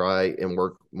love to try and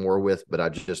work more with, but I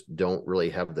just don't really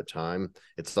have the time.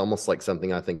 It's almost like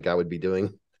something I think I would be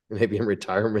doing maybe in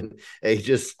retirement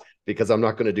ages because I'm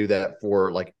not going to do that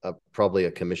for like probably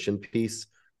a commission piece.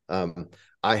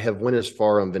 I have went as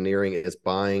far on veneering as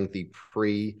buying the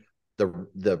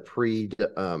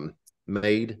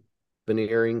made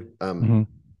veneering.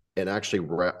 And actually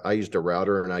I used a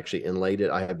router and actually inlaid it.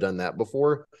 I have done that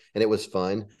before and it was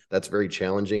fun. That's very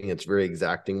challenging. It's very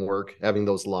exacting work, having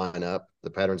those the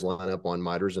patterns line up on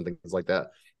miters and things like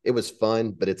that. It was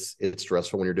fun, but it's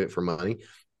stressful when you're doing it for money.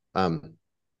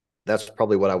 That's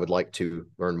probably what I would like to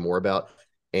learn more about.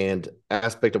 And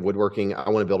aspect of woodworking, I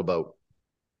want to build a boat.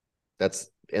 That's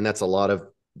a lot of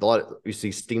you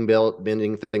see steam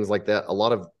bending, things like that. A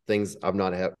lot of things I've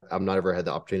not ever had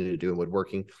the opportunity to do in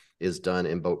woodworking is done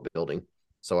in boat building.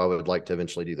 So I would like to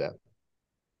eventually do that.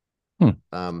 Do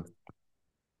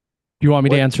you want me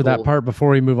to answer that part before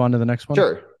we move on to the next one?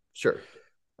 Sure.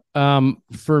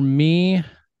 For me,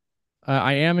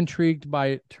 I am intrigued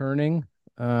by turning.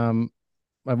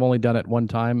 I've only done it one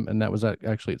time, and that was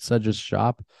actually at Sedge's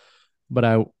shop. But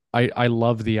I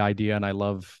love the idea, and I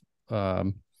love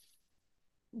the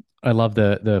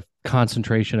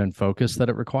concentration and focus that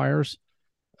it requires.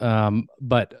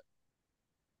 But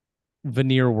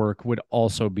veneer work would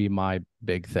also be my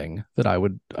big thing that I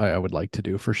would like to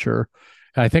do for sure.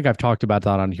 And I think I've talked about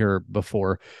that on here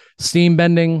before. Steam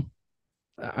bending,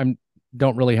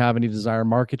 don't really have any desire.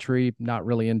 Marquetry, not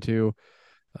really into.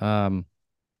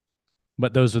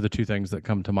 But those are the two things that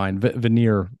come to mind.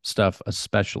 Veneer stuff,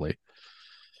 especially.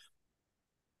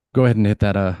 Go ahead and hit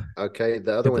that. Okay.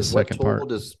 The other Hit the one, second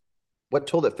part. what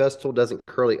tool that Festool doesn't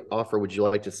currently offer would you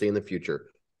like to see in the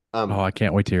future? Oh, I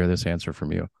can't wait to hear this answer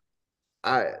from you.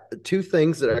 I two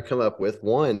things that I come up with.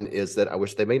 One is that I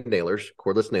wish they made nailers,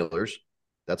 cordless nailers.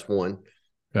 That's one.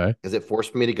 Okay. Because it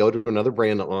forced me to go to another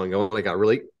brand not long ago. And I got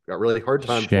really hard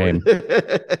time Shame. for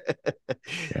it.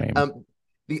 Shame.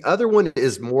 The other one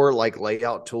is more like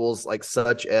layout tools, like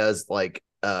such as like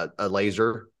a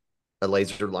laser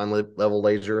line level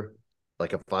laser,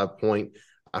 like a 5 point.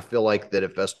 I feel like that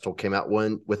if Vestal came out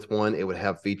with one, it would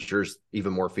have features,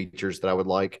 even more features that I would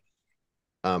like.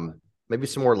 Maybe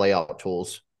some more layout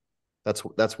tools. That's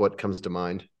what comes to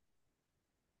mind.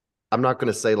 I'm not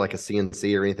going to say like a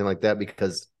CNC or anything like that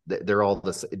because they're all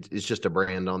this. It's just a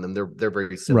brand on them. They're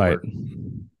very similar. Right.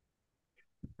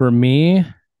 For me,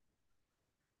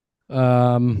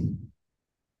 cordless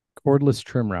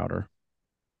trim router.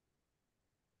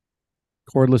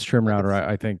 Cordless trim router,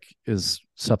 I think, is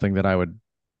something that I would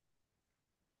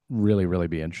really, really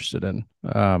be interested in.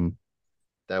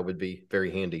 That would be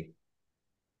very handy.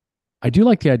 I do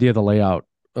like the idea of the layout,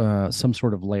 some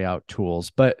sort of layout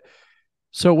tools. But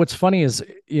so what's funny is,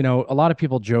 a lot of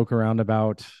people joke around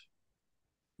about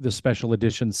the special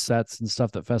edition sets and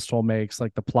stuff that Festool makes,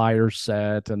 like the pliers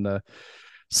set and the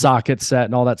socket set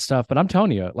and all that stuff. But I'm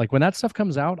telling you, like when that stuff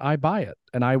comes out, I buy it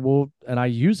and I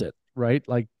use it, right?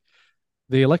 Like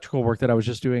the electrical work that I was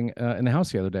just doing in the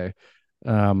house the other day.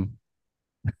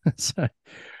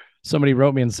 Somebody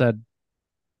wrote me and said,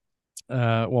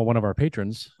 one of our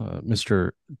patrons,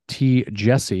 Mr. T.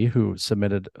 Jesse, who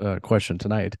submitted a question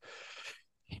tonight,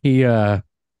 he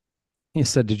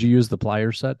said, "Did you use the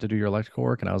plier set to do your electrical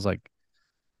work?" And I was like,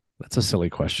 "That's a silly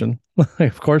question."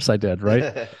 Of course I did,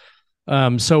 right?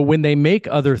 So when they make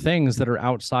other things that are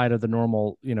outside of the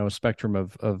normal, spectrum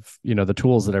of the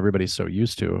tools that everybody's so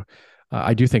used to,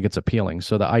 I do think it's appealing.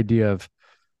 So the idea of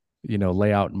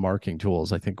layout and marking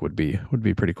tools, I think would be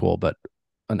pretty cool. But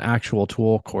an actual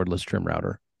tool, cordless trim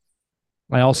router.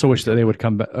 I also wish that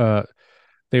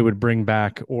they would bring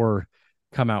back or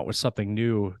come out with something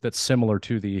new that's similar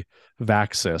to the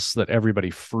Vaxis that everybody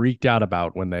freaked out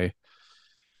about when they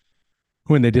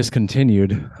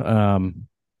discontinued.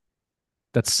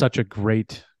 That's such a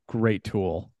great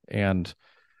tool, and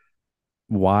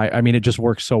why? I mean, it just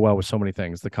works so well with so many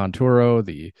things: the Conturo,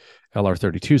 the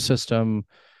LR32 system,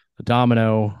 the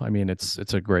Domino. I mean, it's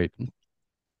a great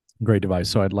device.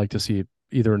 So I'd like to see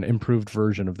either an improved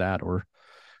version of that or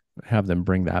have them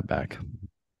bring that back.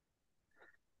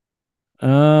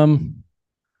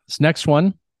 This next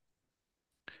one,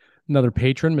 another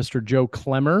patron, Mr. Joe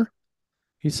Clemmer.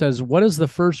 He says, "What is the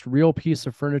first real piece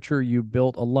of furniture you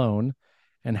built alone,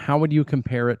 and how would you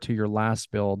compare it to your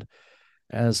last build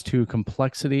as to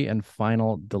complexity and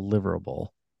final deliverable?"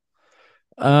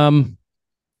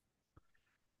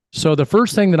 So the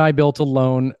first thing that I built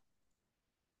alone,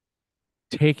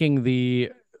 taking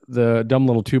the dumb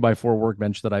little 2x4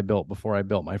 workbench that I built before I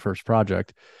built my first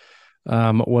project,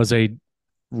 was a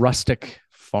rustic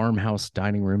farmhouse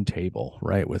dining room table,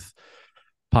 right, with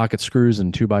pocket screws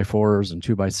and 2x4s and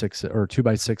 2x6 or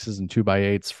 2x6s and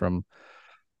 2x8s from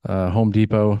Home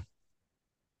Depot,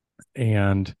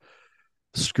 and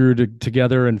screwed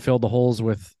together and filled the holes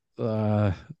with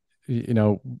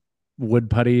wood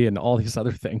putty and all these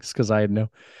other things because I had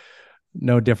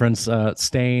no difference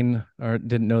stain, or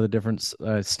didn't know the difference.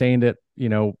 Stained it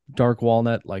dark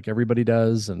walnut like everybody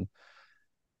does, and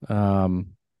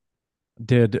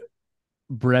did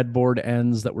breadboard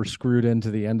ends that were screwed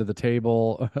into the end of the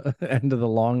table, end of the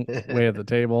long way of the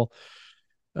table.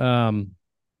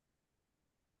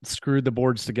 Screwed the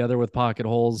boards together with pocket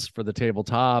holes for the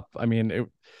tabletop. I mean,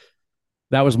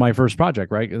 that was my first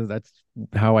project, right? That's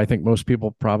how I think most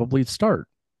people probably start.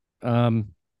 The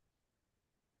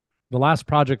last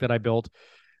project that I built,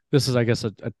 this is, I guess,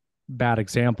 a bad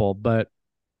example, but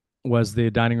was the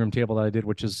dining room table that I did,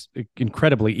 which is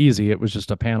incredibly easy. It was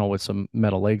just a panel with some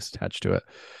metal legs attached to it.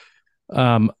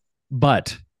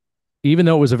 But even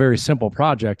though it was a very simple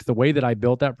project, the way that I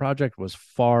built that project was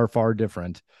far, far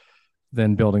different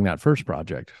than building that first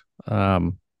project.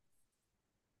 To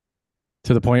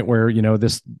the point where,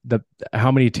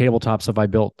 how many tabletops have I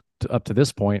built up to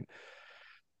this point,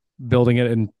 building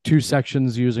it in two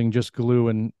sections using just glue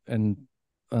and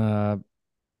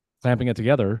clamping it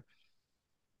together,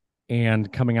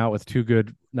 and coming out with two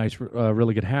good, nice,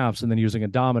 really good halves, and then using a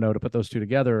domino to put those two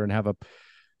together and have a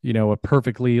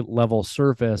perfectly level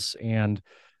surface, and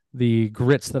the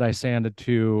grits that I sanded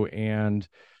to, and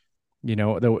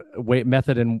the way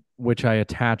method in which I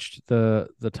attached the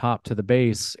top to the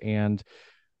base, and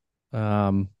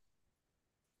um,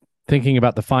 thinking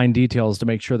about the fine details to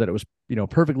make sure that it was,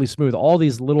 perfectly smooth. All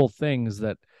these little things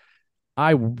that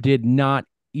I did not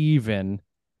even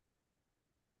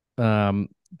um,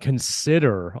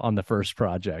 consider on the first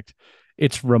project.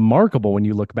 It's remarkable when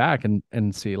you look back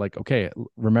and see, like, okay,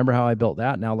 remember how I built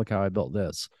that? Now look how I built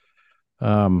this.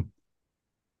 Um,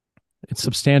 it's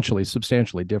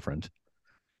substantially different.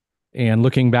 And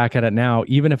looking back at it now,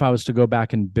 even if I was to go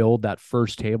back and build that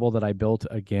first table that I built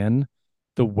again,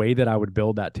 the way that I would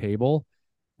build that table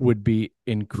would be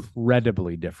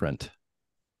incredibly different.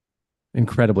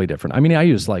 Incredibly different. I mean, I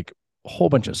used like a whole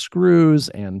bunch of screws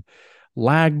and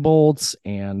lag bolts,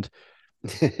 and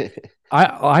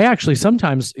I actually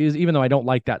sometimes, even though I don't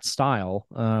like that style,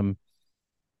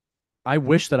 I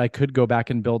wish that I could go back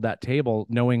and build that table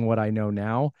knowing what I know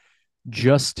now,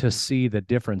 just to see the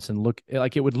difference and look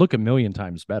like it would look a million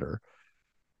times better,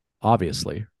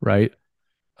 obviously, right?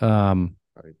 Um,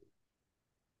 Right.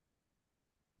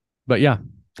 but yeah,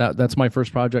 that's my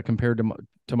first project compared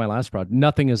to my last project.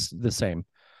 Nothing is the same.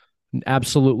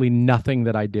 Absolutely nothing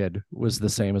that I did was the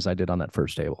same as I did on that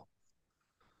first table.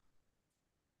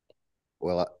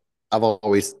 Well, I've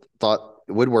always thought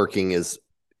woodworking is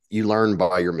you learn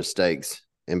by your mistakes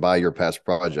and by your past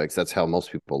projects. That's how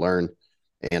most people learn.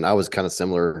 And I was kind of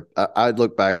similar. I'd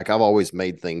look back. I've always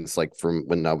made things like from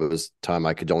when I was time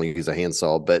I could only use a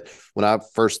handsaw. But when I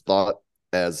first thought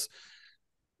as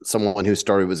someone who was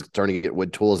starting to get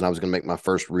wood tools and I was going to make my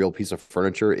first real piece of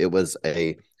furniture, it was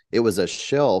a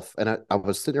shelf. And I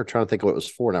was sitting there trying to think of what it was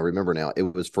for. And I remember now it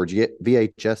was for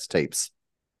VHS tapes.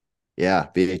 Yeah,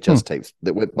 Hmm. VHS tapes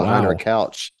that went behind our Wow.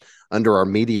 couch under our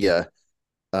media,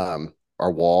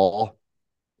 our wall.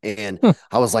 And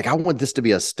I was like, I want this to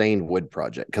be a stained wood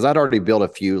project because I'd already built a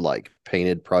few like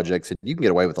painted projects, and you can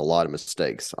get away with a lot of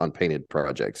mistakes on painted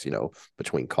projects,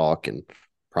 between caulk and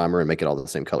primer and make it all the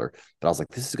same color. But I was like,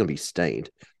 this is going to be stained,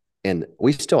 and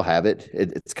we still have it.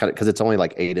 It's kind of because it's only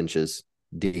like 8 inches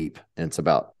deep and it's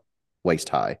about waist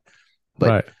high.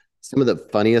 But Right. some of the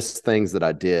funniest things that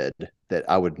I did that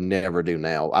I would never do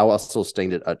now, I also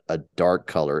stained it a dark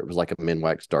color. It was like a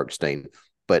Minwax dark stain.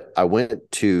 But I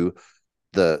went to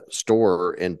the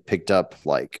store and picked up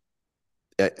like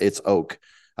it's oak.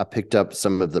 I picked up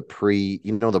some of the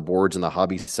the boards in the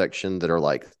hobby section that are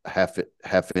like half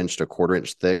inch to quarter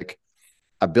inch thick.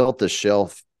 I built the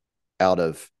shelf out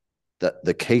of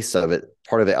the case of it,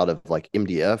 part of it out of like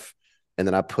MDF, and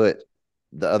then I put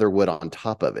the other wood on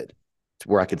top of it to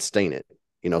where I could stain it.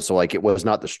 So like it was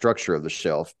not the structure of the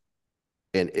shelf,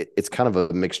 and it's kind of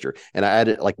a mixture. And I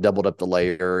added like doubled up the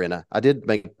layer, and I did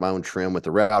make my own trim with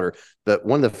the router. But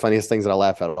one of the funniest things that I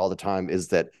laugh at all the time is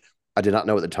that I did not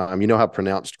know at the time. You know how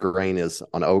pronounced grain is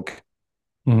on oak.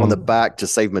 On the Mm-hmm. back to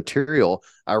save material,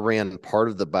 I ran part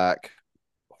of the back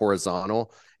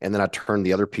horizontal, and then I turned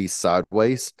the other piece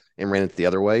sideways and ran it the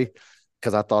other way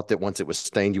because I thought that once it was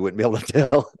stained, you wouldn't be able to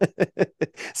tell.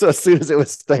 So as soon as it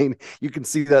was stained, you can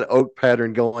see that oak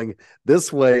pattern going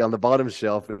this way on the bottom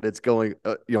shelf, and it's going,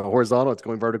 horizontal. It's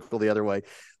going vertical the other way.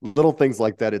 Little things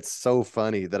like that. It's so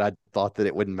funny that I thought that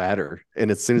it wouldn't matter,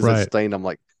 and as soon as it's Right. stained, I'm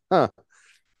like, huh.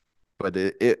 But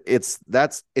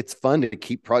it's fun to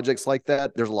keep projects like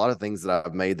that. There's a lot of things that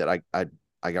I've made that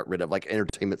I got rid of, like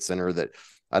entertainment center that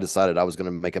I decided I was going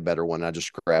to make a better one. And I just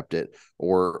scrapped it.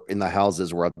 Or in the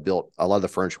houses where I built, a lot of the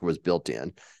furniture was built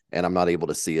in, and I'm not able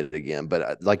to see it again.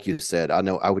 But like you said, I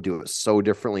know I would do it so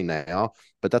differently now.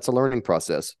 But that's a learning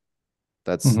process.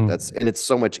 That's Mm-hmm. and it's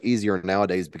so much easier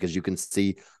nowadays because you can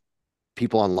see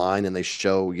people online and they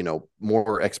show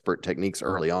more expert techniques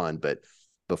early on. But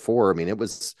before, I mean, it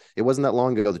wasn't that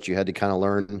long ago that you had to kind of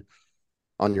learn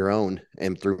on your own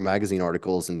and through magazine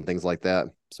articles and things like that.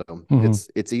 So Mm-hmm.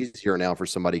 it's easier now for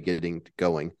somebody getting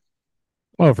going.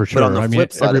 Oh, for But on sure. the I mean,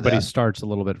 flip side of everybody that, starts a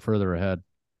little bit further ahead.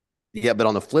 yeah, but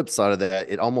on the flip side of that,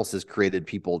 it almost has created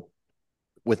people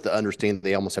with the understanding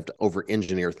they almost have to over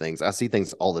engineer things. I see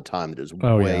things all the time that is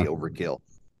Oh yeah. way overkill,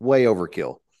 way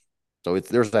overkill. So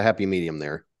there's a happy medium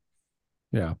there.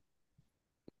 Yeah.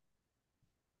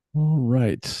 All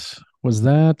right. Was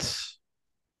that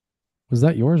was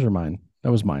that yours or mine?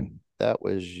 That was mine. That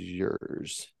was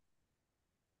yours.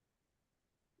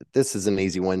 This is an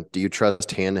easy one. Do you trust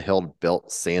handheld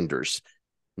belt sanders?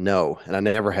 No, and I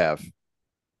never have.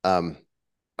 Um,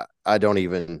 I don't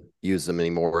even use them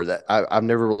anymore. I've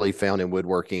never really found in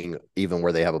woodworking even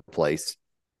where they have a place.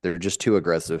 They're just too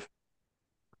aggressive.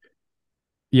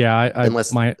 Yeah, I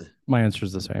Unless, my answer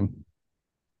is the same.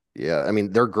 yeah, I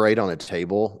mean they're great on a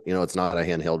table. It's not a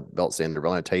handheld belt sander, but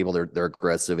on a table they're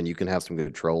aggressive and you can have some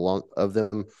control of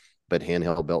them. but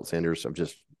handheld belt sanders, I'm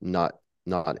just not,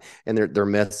 and they're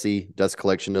messy. Dust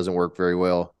collection doesn't work very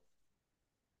well.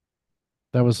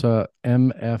 That was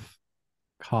MF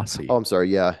Oh, Cossi. I'm sorry.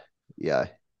 Yeah, yeah.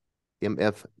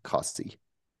 MF Costi.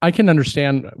 I can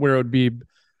understand where it would be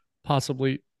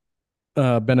possibly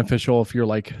beneficial if you're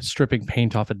like stripping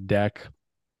paint off a deck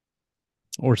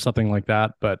or something like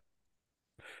that, but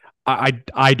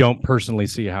I don't personally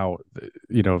see how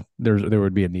there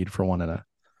would be a need for one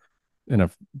in a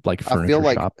like I feel furniture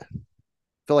like shop.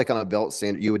 on a belt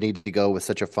sander, you would need to go with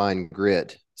such a fine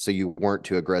grit so you weren't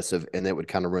too aggressive, and that would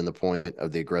kind of ruin the point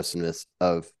of the aggressiveness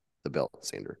of the belt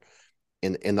sander.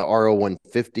 In the RO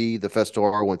 150, the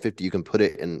Festool RO 150, you can put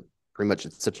it in pretty much,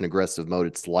 it's such an aggressive mode.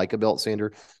 It's like a belt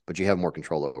sander, but you have more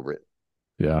control over it.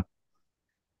 Yeah.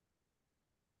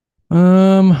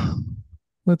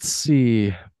 Let's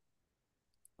see.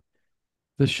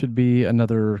 This should be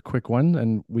another quick one,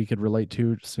 and we could relate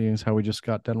to seeing as how we just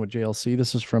got done with JLC.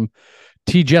 This is from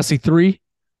T Jesse 3.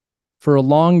 For a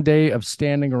long day of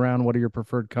standing around, what are your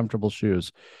preferred comfortable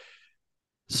shoes?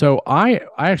 So I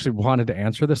actually wanted to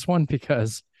answer this one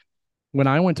because when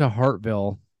I went to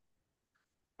Hartville,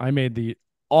 I made the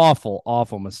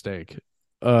awful mistake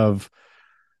of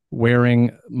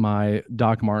wearing my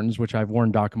Doc Martens, which I've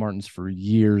worn Doc Martens for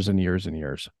years and years and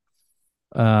years.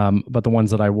 But the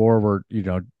ones that I wore were,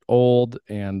 old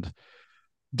and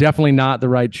definitely not the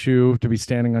right shoe to be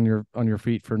standing on your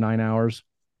feet for 9 hours.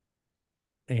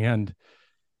 And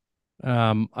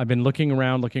I've been looking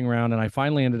around, and I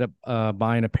finally ended up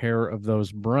buying a pair of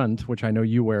those Brunt, which I know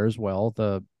you wear as well.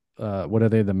 The what are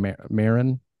they? The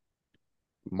Marin?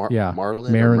 Yeah,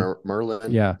 Marlin or Marin.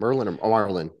 Merlin, Yeah. Merlin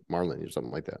or Marlin or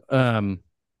something like that.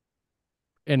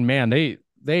 And man,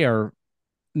 they are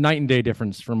night and day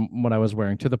difference from what I was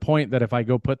wearing, to the point that if I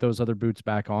go put those other boots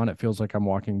back on, it feels like I'm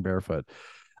walking barefoot.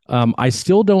 I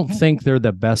still don't think they're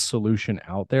the best solution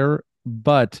out there,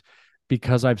 but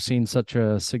because I've seen such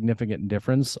a significant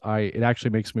difference, it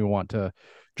actually makes me want to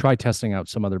try testing out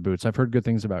some other boots. I've heard good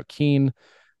things about Keen,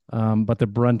 but the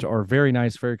Brunt are very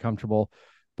nice, very comfortable.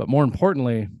 But more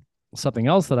importantly, something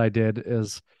else that I did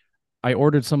is I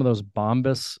ordered some of those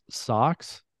Bombas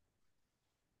socks,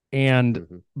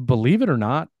 and believe it or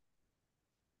not,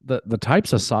 the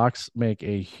types of socks make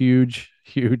a huge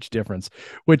difference.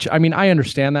 Which, I mean, I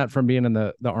understand that from being in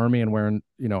the army and wearing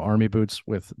army boots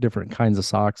with different kinds of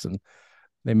socks, and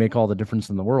they make all the difference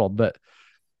in the world. But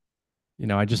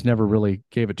I just never really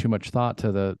gave it too much thought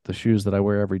to the shoes that I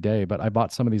wear every day. But I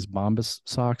bought some of these Bombas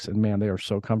socks, and man, they are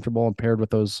so comfortable. And paired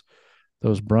with those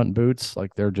Brunt boots,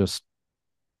 like they're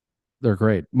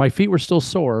great. My feet were still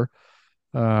sore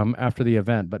after the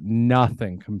event, but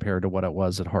nothing compared to what it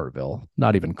was at Hartville.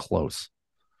 Not even close.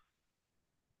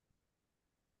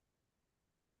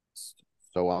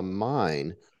 So on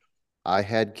mine, I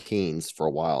had Keens for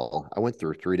a while. I went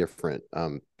through 3 different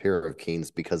pair of Keens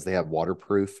because they have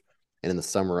waterproof. And in the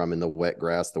summer, I'm in the wet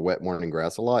grass, the wet morning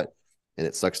grass a lot. And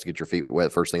it sucks to get your feet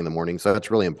wet first thing in the morning. So that's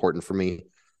really important for me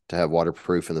to have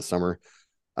waterproof in the summer.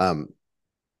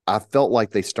 I felt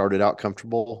like they started out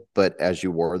comfortable, but as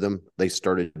you wore them, they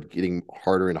started getting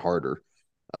harder and harder.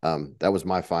 That was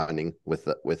my finding with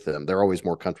them. They're always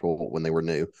more comfortable when they were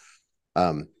new.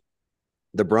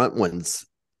 The Brunt ones,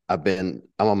 I'm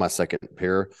on my second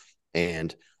pair,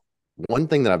 and one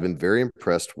thing that I've been very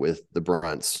impressed with the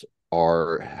Brunts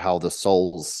are how the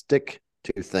soles stick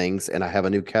to things. And I have a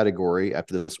new category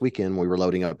after this weekend. We were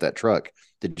loading up that truck.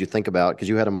 Did you think about, because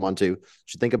you had them on too,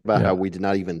 did you think about how we did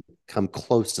not even come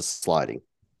close to sliding?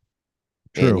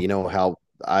 True. And you know how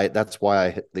that's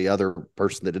why the other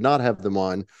person that did not have them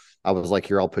on, I was like,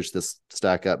 here, I'll push this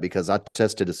stack up, because I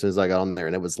tested as soon as I got on there,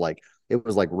 and it was like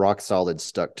rock solid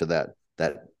stuck to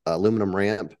that aluminum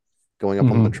ramp going up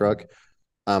on the truck.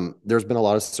 There's been a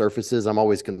lot of surfaces. I'm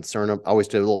always concerned. I always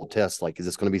do a little test, like, is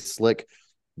this going to be slick?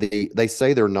 They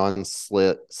say they're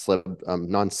non-sliding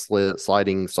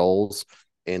soles,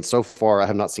 and so far I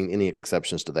have not seen any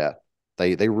exceptions to that.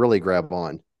 They really grab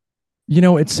on.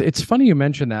 It's funny you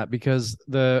mentioned that, because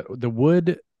the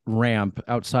wood ramp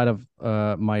outside of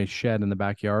my shed in the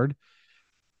backyard,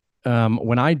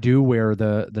 when I do wear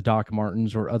the Doc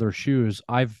Martens or other shoes,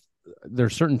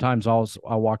 there's certain times I'll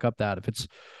walk up that if it's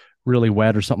really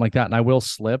wet or something like that, and I will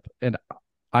slip. And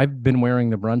I've been wearing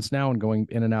the Brunts now and going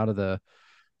in and out of the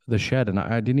shed, and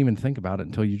I didn't even think about it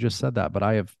until you just said that. But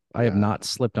I have not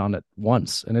slipped on it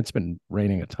once, and it's been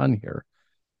raining a ton here.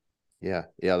 Yeah,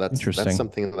 that's Interesting.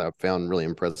 something that I've found really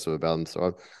impressive about them.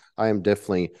 So I am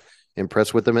definitely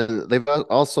impressed with them, and they've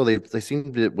also they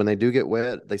seem to, when they do get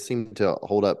wet, they seem to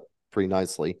hold up pretty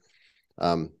nicely.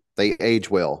 They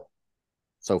age well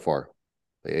so far.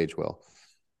 They age well.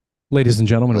 Ladies and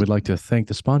gentlemen, But we'd like to thank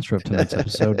the sponsor of tonight's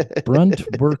episode, Brunt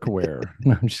Workwear.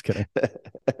 No, I'm just kidding.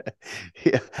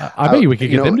 yeah, I bet you we could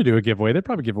you get know, them to do a giveaway. They'd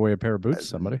probably give away a pair of boots to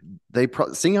somebody.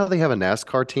 seeing how they have a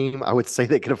NASCAR team, I would say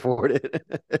they can afford it.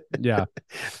 Yeah.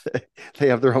 They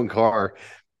have their own car,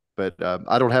 but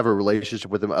I don't have a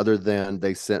relationship with them other than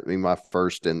they sent me my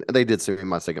first, and they did send me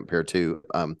my second pair too.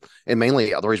 And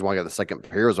mainly the reason why I got the second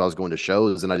pair is I was going to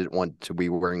shows and I didn't want to be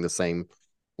wearing the same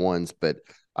ones, but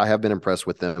I have been impressed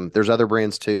with them. There's other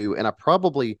brands too, and I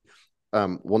probably,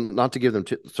 well, not to give them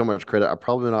so much credit, I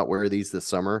probably not wear these this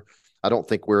summer. I don't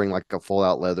think wearing like a full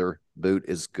out leather boot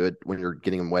is good when you're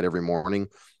getting them wet every morning.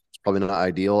 It's probably not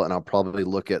ideal, and I'll probably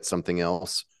look at something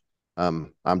else.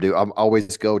 I'm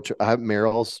always go to, I have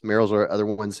Merrell's are other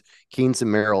ones. Keens and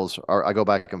Merrell's are, I go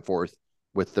back and forth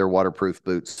with their waterproof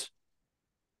boots.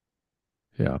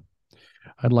 Yeah.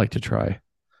 I'd like to try.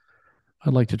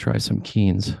 I'd like to try some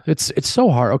Keens. It's so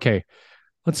hard. Okay,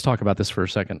 let's talk about this for a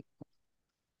second.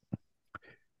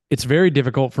 It's very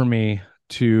difficult for me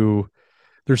to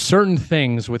there's certain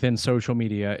things within social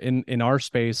media in our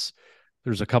space.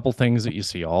 There's a couple things that you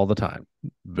see all the time.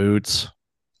 Boots,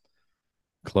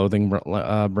 clothing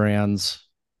brands,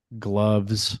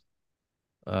 gloves.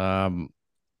 Um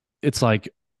it's like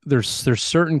there's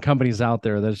certain companies out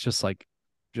there that's just like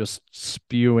just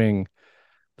spewing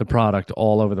the product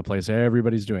all over the place.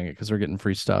 Everybody's doing it because they're getting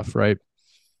free stuff, right?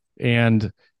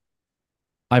 And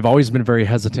I've always been very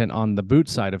hesitant on the boot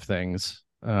side of things.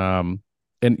 And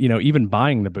even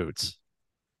buying the boots,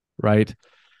 right?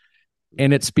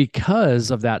 And it's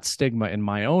because of that stigma in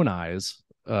my own eyes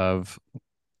of,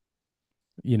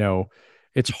 you know,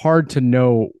 it's hard to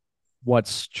know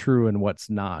what's true and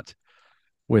what's not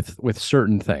with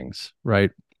certain things, right?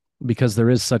 Because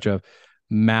there is such a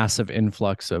massive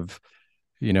influx of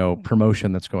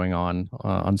promotion that's going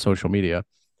on social media.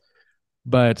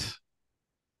 But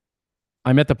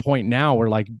I'm at the point now where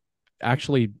like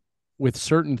actually with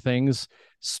certain things,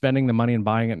 spending the money and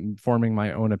buying it and forming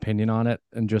my own opinion on it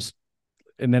and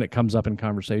then it comes up in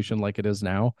conversation like it is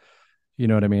now. You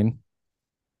know what I mean?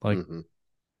 Like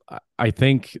Mm-hmm. I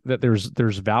think that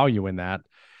there's value in that.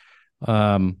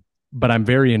 But I'm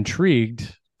very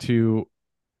intrigued to,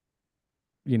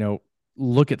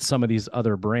 look at some of these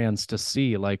other brands to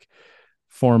see like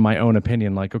form my own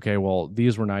opinion. Like, okay, well,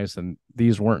 these were nice and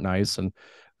these weren't nice, and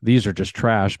these are just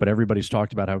trash, but everybody's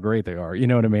talked about how great they are. You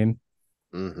know what I mean?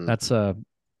 Mm-hmm. That's a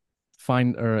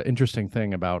fine or interesting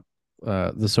thing about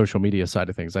the social media side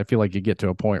of things. I feel like you get to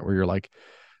a point where you're like,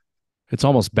 it's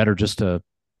almost better just to,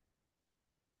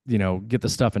 get the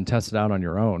stuff and test it out on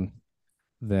your own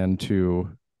than to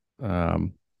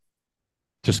um,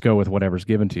 just go with whatever's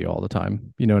given to you all the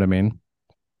time. You know what I mean?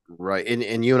 Right.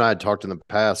 And you and I had talked in the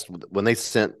past when they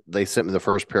sent me the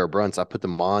first pair of Brunts, I put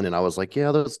them on and I was like,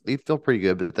 yeah, they feel pretty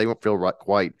good, but they don't feel right,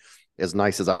 quite as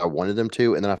nice as I wanted them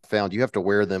to. And then I found you have to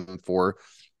wear them for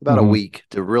about a Mm-hmm. week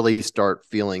to really start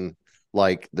feeling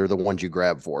like they're the ones you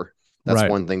grab for. That's Right.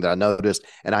 one thing that I noticed.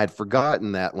 And I had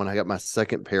forgotten that when I got my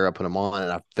second pair, I put them on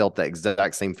and I felt that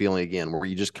exact same feeling again, where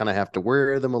you just kind of have to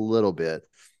wear them a little bit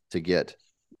to get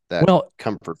that Well,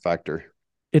 comfort factor.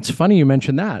 it's funny you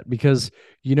mentioned that because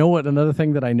you know what? Another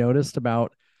thing that I noticed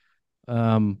about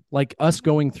like us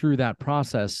going through that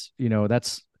process,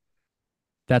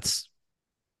 that's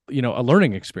a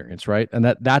learning experience, right? And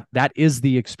that is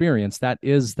the experience, that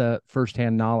is the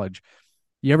firsthand knowledge.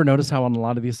 You ever notice how on a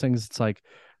lot of these things it's like,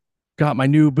 got my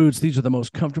new boots, these are the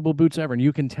most comfortable boots ever, and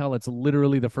you can tell it's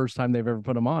literally the first time they've ever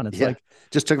put them on. It's Yeah. like,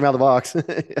 Just took them out of the box.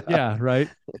 Yeah. yeah, right,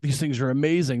 these things are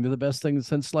amazing, they're the best thing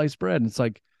since sliced bread. And it's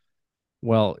like,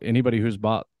 well, anybody who's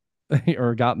bought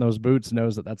or gotten those boots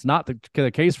knows that that's not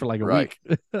the case for like a Right.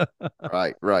 week.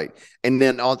 Right. And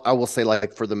then I will say,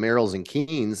 like for the Merrells and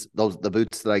Keens, those the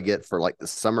boots that I get for like the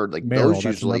summer, like Merrill, those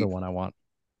that's another usually, one I want.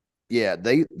 yeah,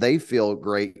 they feel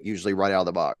great usually right out of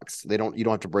the box. You don't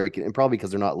have to break it, and probably because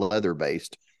they're not leather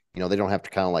based, they don't have to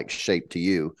kind of like shape to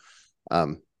you.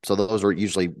 So those are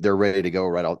usually they're ready to go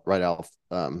right out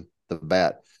the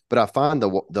bat. But I find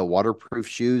the waterproof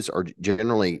shoes are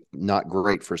generally not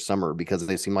great for summer because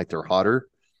they seem like they're hotter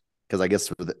because I guess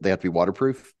they have to be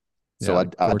waterproof. So Yeah,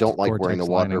 I don't like wearing the Gore-Tex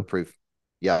lining. waterproof.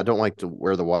 Yeah, I don't like to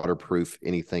wear the waterproof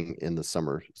anything in the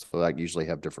summer. So I usually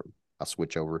have different. I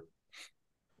switch over.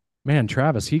 Man,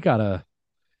 Travis, he got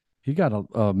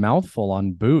a mouthful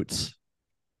on boots.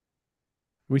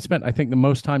 We spent, I think, the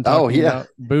most time Oh talking yeah. about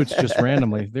boots just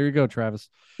randomly. There you go, Travis.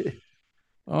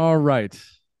 All right.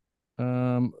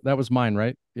 That was mine,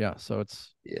 right? Yeah. So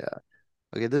it's Yeah.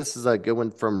 Okay, this is a good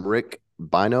one from Rick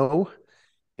Bino.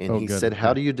 And oh he good. said, how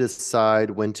Okay. do you decide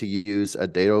when to use a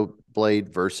dado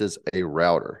blade versus a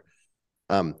router?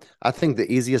 I think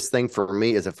the easiest thing for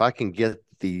me is if I can get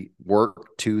the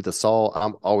work to the saw,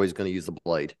 I'm always going to use the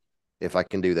blade if I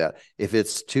can do that. If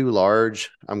it's too large,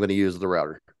 I'm going to use the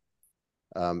router.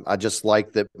 I just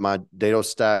like that my dado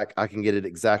stack, I can get it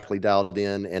exactly dialed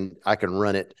in and I can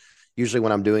run it. Usually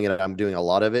when I'm doing it, I'm doing a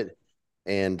lot of it,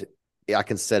 and I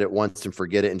can set it once and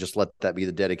forget it and just let that be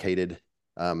the dedicated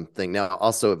thing. Now,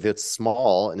 also, if it's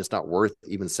small and it's not worth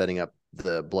even setting up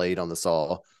the blade on the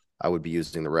saw, I would be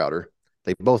using the router.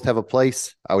 They both have a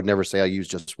place. I would never say I use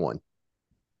just one.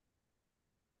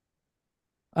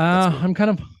 That's me. I'm kind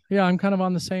of yeah, I'm kind of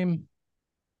on the same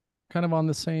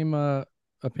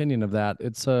opinion of that.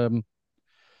 It's for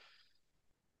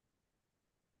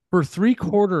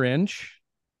 3/4 inch,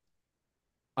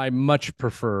 I much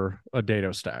prefer a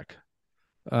dado stack.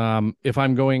 If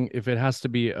it has to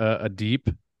be a deep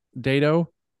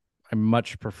dado, I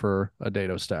much prefer a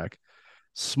dado stack.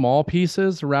 Small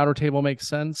pieces, router table makes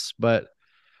sense, but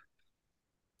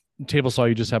table saw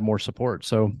you just have more support.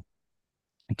 So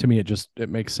to me, it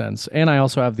makes sense. And I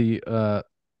also have the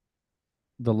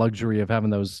luxury of having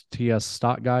those TS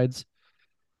stock guides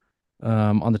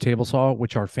on the table saw,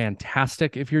 which are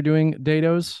fantastic if you're doing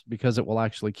dados, because it will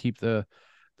actually keep the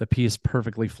piece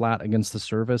perfectly flat against the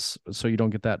surface, so you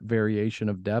don't get that variation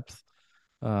of depth.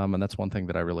 And that's one thing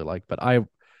that I really like. But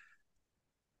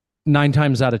 9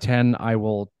 times out of 10, I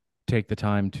will take the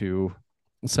time to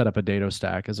set up a dado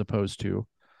stack as opposed to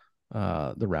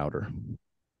the router.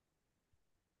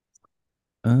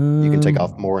 You can take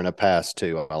off more in a pass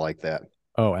too. I like that.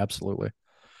 Oh, absolutely.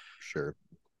 Sure.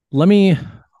 Let me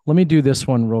do this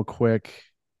one real quick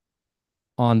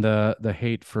on the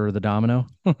hate for the domino.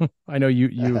 I know you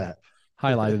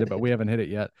highlighted it, but we haven't hit it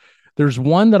yet. There's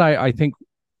one that I think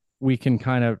we can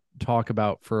kind of talk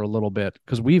about for a little bit,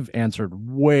 because we've answered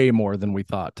way more than we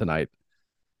thought tonight.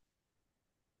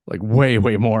 Like way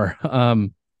more.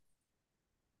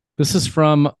 This is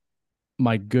from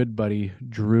my good buddy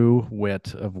Drew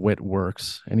Witt of Witt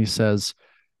Works, and he says,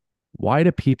 "Why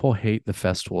do people hate the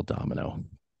Festool domino?"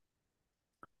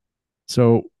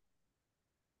 So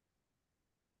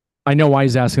I know why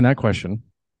he's asking that question.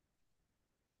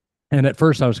 And at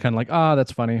first I was kind of like,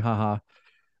 that's funny, haha.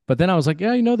 But then I was like,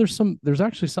 yeah, there's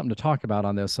actually something to talk about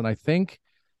on this. And I think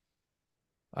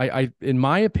in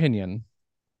my opinion,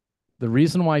 the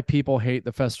reason why people hate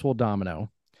the Festool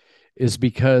domino is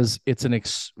because it's an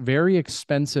very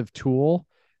expensive tool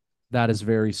that is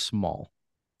very small.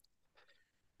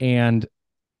 And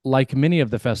like many of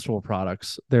the Festool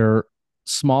products, they're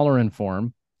smaller in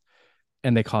form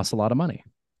and they cost a lot of money.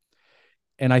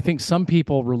 And I think some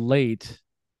people relate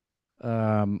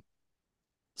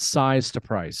size to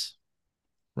price,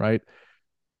 right?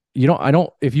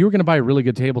 If you were going to buy a really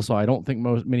good table saw, I don't think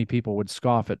many people would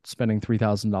scoff at spending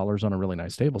 $3,000 on a really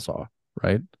nice table saw,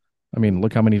 right? I mean,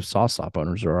 look how many SawStop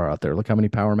owners there are out there. Look how many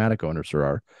Powermatic owners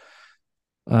there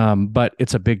are. But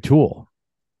it's a big tool,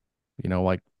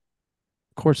 like,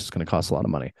 of course it's going to cost a lot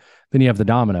of money. Then you have the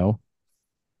domino.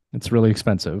 It's really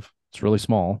expensive. It's really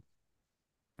small.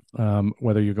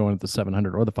 Whether you're going at the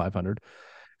 700 or the 500.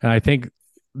 And I think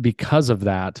because of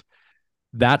that,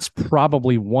 that's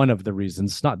probably one of the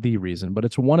reasons, not the reason, but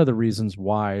it's one of the reasons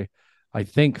why I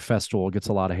think Festool gets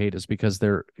a lot of hate, is because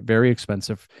they're very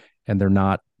expensive and they're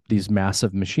not these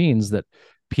massive machines that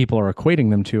people are equating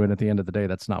them to. And at the end of the day,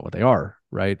 that's not what they are,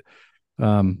 right?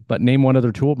 But name one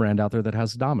other tool brand out there that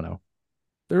has a domino.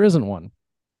 There isn't one,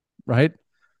 right?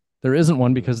 There isn't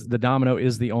one, because the domino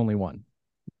is the only one.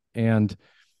 And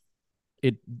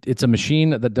it's a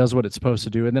machine that does what it's supposed to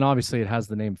do. And then obviously it has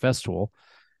the name Festool.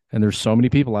 And there's so many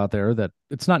people out there that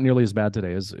it's not nearly as bad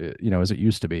today as as it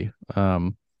used to be.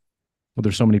 But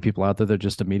there's so many people out there that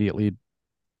just immediately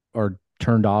are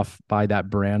turned off by that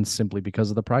brand simply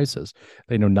because of the prices.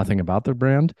 They know nothing about the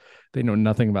brand. They know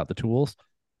nothing about the tools.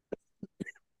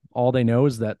 All they know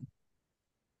is that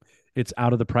it's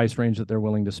out of the price range that they're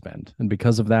willing to spend. And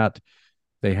because of that,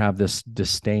 they have this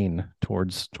disdain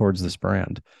towards this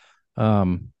brand.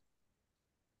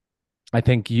 I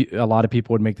think a lot of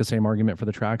people would make the same argument for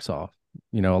the track saw.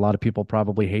 A lot of people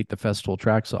probably hate the Festool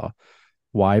track saw.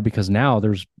 Why? Because now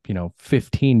there's,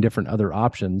 15 different other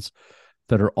options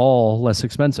that are all less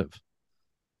expensive.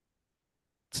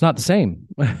 It's not the same.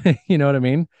 You know what I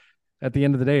mean? At the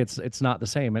end of the day, it's not the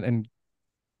same. And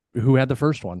who had the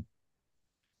first one?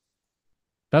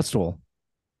 Festool,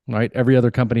 right? Every other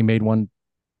company made one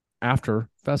after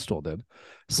Festool did.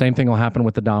 Same thing will happen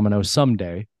with the domino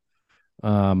someday.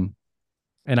 And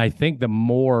I think the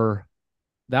more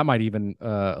that might even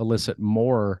elicit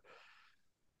more,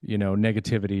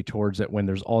 negativity towards it when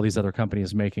there's all these other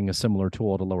companies making a similar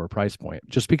tool at a lower price point.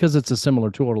 Just because it's a similar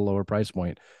tool at a lower price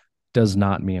point does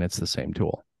not mean it's the same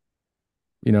tool.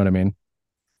 You know what I mean?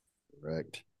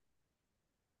 Correct.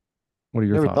 What are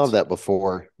your Never thought of thoughts? that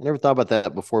before. I never thought about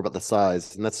that before about the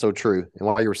size, and that's so true. And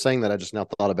while you were saying that, I just now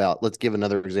thought about. Let's give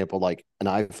another example, like an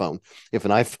iPhone. If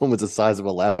an iPhone was the size of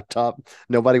a laptop,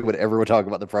 nobody would ever talk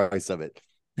about the price of it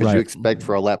because you Right. expect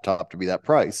for a laptop to be that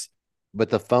price. But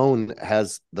the phone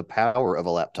has the power of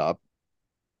a laptop.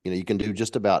 You can do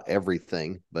just about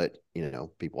everything, but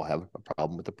people have a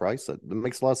problem with the price. That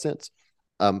makes a lot of sense.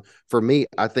 For me,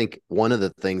 I think one of the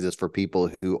things is for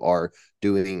people who are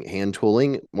doing hand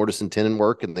tooling, mortise and tenon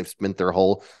work, and they've spent their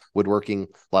whole woodworking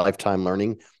lifetime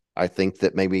learning. I think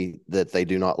that maybe that they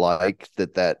do not like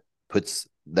that puts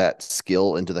that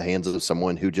skill into the hands of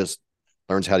someone who just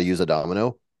learns how to use a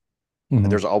domino. And Mm-hmm.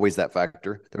 there's always that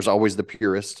factor. There's always the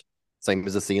purist, same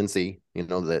as a CNC,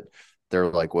 that they're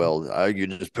like, well, you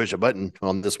just push a button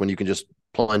on this one, you can just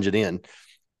plunge it in.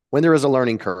 When there is a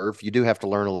learning curve, you do have to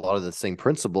learn a lot of the same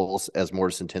principles as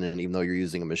mortise and tenon, even though you're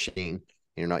using a machine and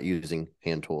you're not using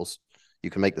hand tools. You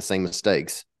can make the same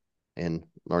mistakes in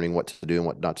learning what to do and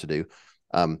what not to do.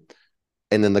 And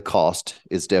then the cost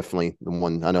is definitely the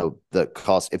one. I know the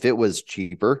cost, if it was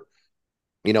cheaper,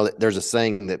 there's a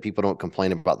saying that people don't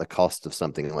complain about the cost of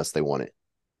something unless they want it.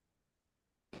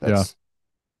 Yeah.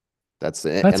 That's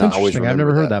it. That's And I always interesting. I've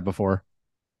remember never heard that. that before.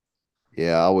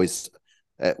 Yeah, I always,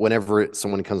 whenever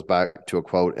someone comes back to a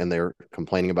quote and they're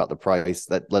complaining about the price,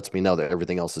 that lets me know that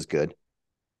everything else is good.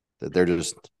 That they're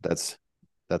just that's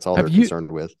all Have they're you,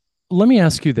 concerned with. let me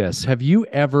ask you this. Have you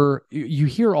ever, you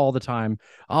hear all the time,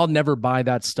 I'll never buy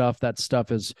that stuff. That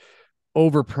stuff is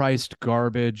overpriced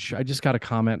garbage. I just got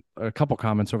a couple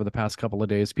comments over the past couple of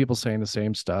days, people saying the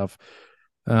same stuff.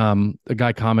 A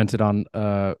guy commented on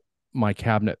my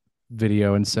cabinet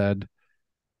video and said,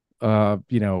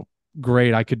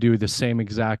 great, I could do the same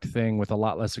exact thing with a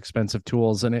lot less expensive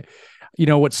tools. And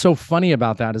what's so funny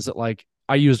about that is that like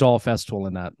I used all Festool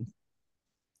in that.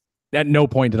 At no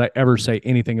point did I ever say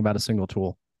anything about a single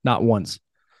tool, not once.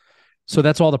 So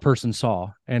that's all the person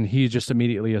saw, and he just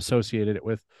immediately associated it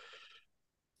with,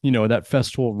 that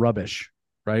Festool rubbish,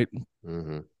 right?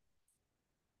 Mm-hmm.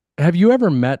 Have you ever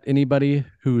met anybody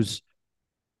who's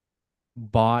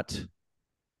bought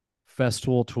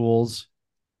Festool tools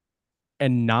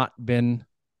and not been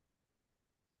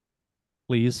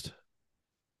pleased?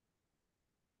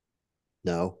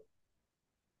 No,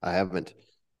 I haven't.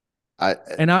 I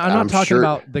And I'm not I'm talking sure.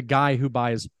 about the guy who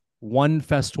buys one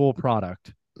Festool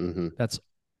product. Mm-hmm. That's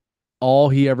all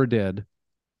he ever did,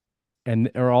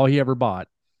 or all he ever bought,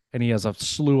 and he has a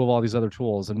slew of all these other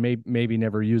tools and maybe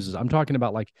never uses. I'm talking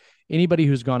about like anybody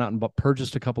who's gone out and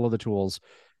purchased a couple of the tools.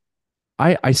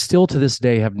 I still to this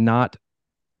day have not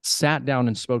sat down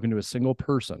and spoken to a single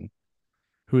person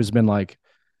who has been like,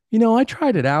 I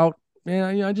tried it out. Man,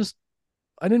 I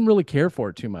didn't really care for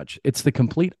it too much. It's the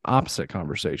complete opposite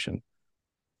conversation.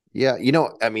 Yeah,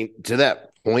 I mean, to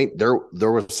that point, there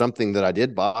was something that I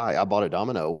did buy. I bought a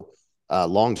domino a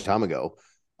long time ago.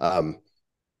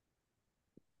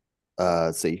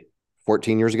 Let's see,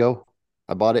 14 years ago,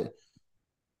 I bought it,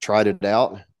 tried it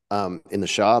out in the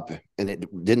shop, and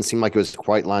it didn't seem like it was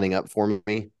quite lining up for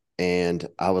me. And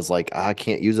I was like, I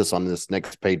can't use this on this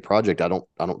next paid project. I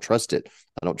don't trust it.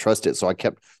 I don't trust it. So I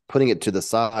kept putting it to the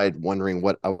side, wondering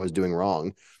what I was doing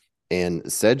wrong.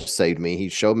 And Sedge saved me. He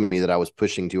showed me that I was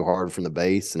pushing too hard from the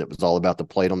base, and it was all about the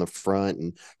plate on the front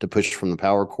and to push from the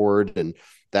power cord. And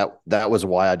that was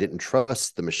why I didn't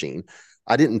trust the machine.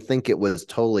 I didn't think it was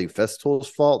totally Festool's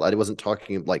fault. I wasn't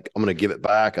talking like I'm going to give it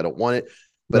back. I don't want it,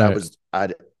 but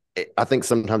Right. I think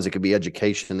sometimes it could be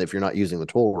education if you're not using the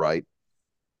tool right.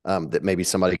 That maybe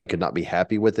somebody could not be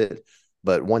happy with it.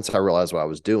 But once I realized what I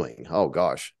was doing, oh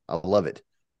gosh, I love it.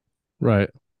 Right.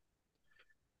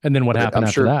 And then what But happened I'm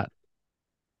after sure, that?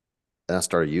 and I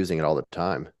started using it all the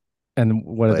time. And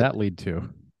what did But that lead to?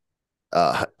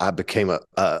 I became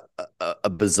a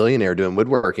bazillionaire doing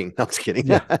woodworking. No, I was kidding.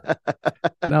 Yeah.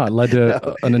 No, it led to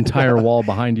No, an entire no, wall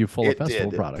behind you full of it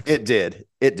Festool did. products. It did.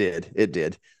 It did. It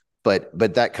did. But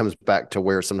that comes back to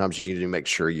where sometimes you need to make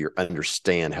sure you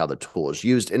understand how the tool is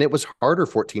used. And it was harder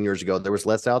 14 years ago. There was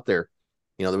less out there.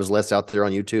 There was less out there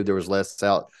on YouTube. There was less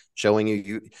out showing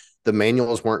you. The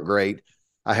manuals weren't great.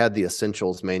 I had the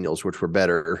essentials manuals, which were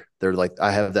better. They're like,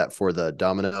 I have that for the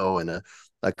domino and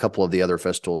a couple of the other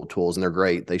Festool tools, and they're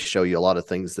great. They show you a lot of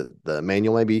things that the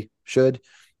manual maybe should,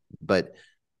 but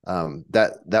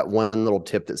that one little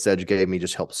tip that Sedge gave me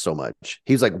just helped so much.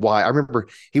 He was like, why? I remember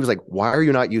he was like, why are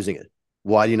you not using it?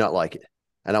 Why do you not like it?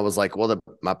 And I was like, well,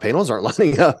 my panels aren't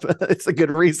lining up. It's a good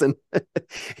reason.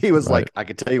 He was Right. like, I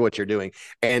could tell you what you're doing.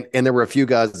 And there were a few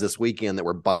guys this weekend that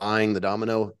were buying the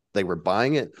domino they were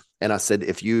buying it. And I said,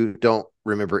 if you don't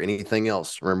remember anything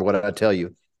else, remember what I tell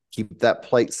you. Keep that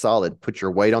plate solid. Put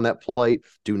your weight on that plate.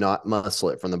 Do not muscle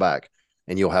it from the back,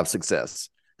 and you'll have success.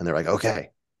 And they're like, okay.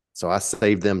 So I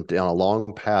saved them down a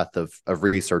long path of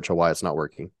research of why it's not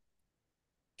working.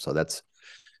 So that's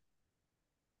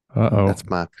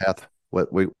my path.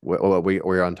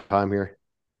 We're on time here.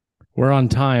 We're on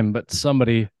time, but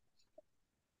somebody.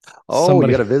 You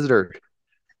got a visitor.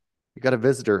 You got a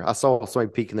visitor. I saw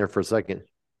somebody peeking there for a second.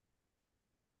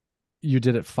 You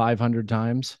did it 500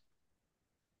 times.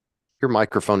 Your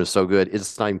microphone is so good.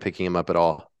 It's not even picking him up at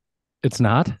all. It's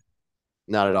not?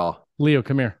 Not at all. Leo,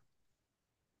 come here.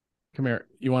 Come here.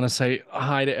 You want to say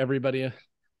hi to everybody?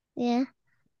 Yeah.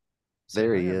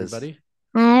 There he is. Everybody.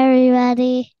 Hi,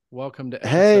 everybody. Welcome to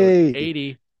episode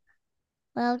 80.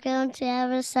 Welcome to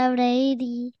episode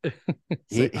 80.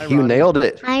 You nailed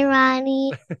it. Hi,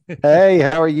 Ronnie. Hey,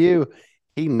 how are you?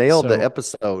 He nailed the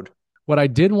episode. What I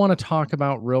did want to talk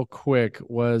about real quick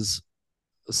was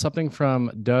something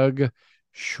from Doug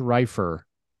Schreifer.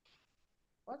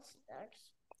 What's Doug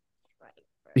Schreifer?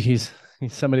 He's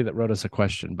somebody that wrote us a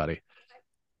question, buddy.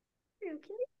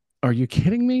 Are you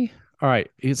kidding me? All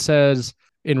right. It says,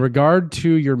 in regard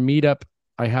to your meetup,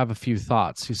 I have a few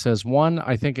thoughts. He says, one,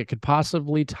 I think it could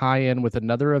possibly tie in with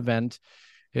another event.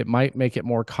 It might make it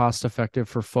more cost effective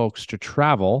for folks to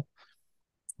travel.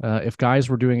 If guys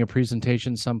were doing a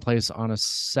presentation someplace on a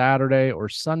Saturday or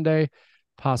Sunday,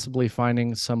 possibly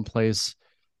finding someplace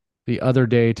the other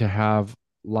day to have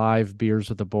live beers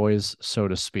with the boys, so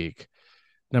to speak.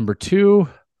 Number two,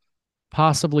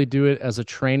 possibly do it as a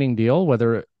training deal,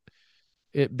 whether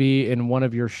it be in one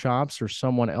of your shops or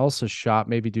someone else's shop,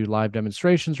 maybe do live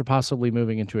demonstrations or possibly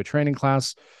moving into a training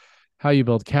class, how you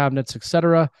build cabinets,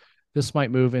 etc. This might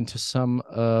move into some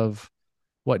of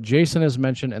what Jason has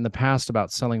mentioned in the past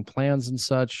about selling plans and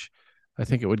such. I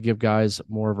think it would give guys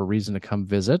more of a reason to come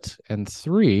visit. And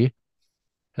three,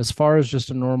 as far as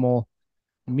just a normal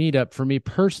meetup, for me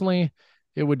personally,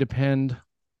 it would depend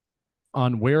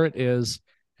on where it is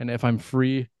and if I'm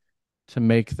free to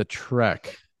make the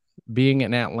trek. Being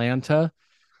in Atlanta,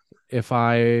 if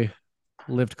I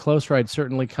lived closer, I'd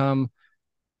certainly come,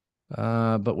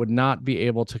 but would not be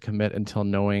able to commit until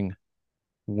knowing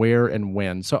where and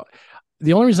when. So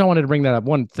the only reason I wanted to bring that up,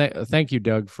 one, thank you,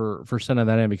 Doug, for sending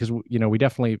that in, because we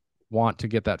definitely want to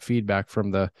get that feedback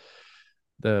from the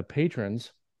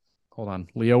patrons. Hold on,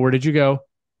 Leo, where did you go?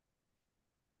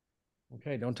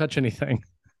 Okay, don't touch anything.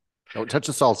 Don't touch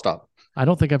the salt stop. I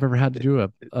don't think I've ever had to do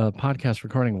a podcast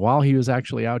recording while he was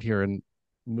actually out here and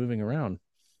moving around.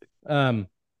 Leo,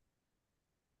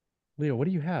 what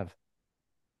do you have?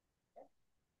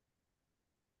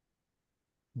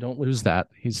 Don't lose that.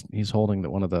 He's holding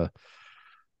one of the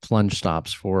plunge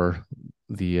stops for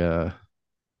the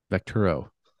Vecturo.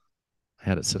 I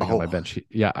had it sitting on my bench.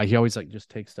 He always just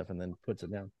takes stuff and then puts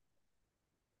it down.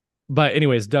 But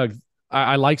anyways, Doug,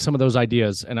 I like some of those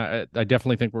ideas, and I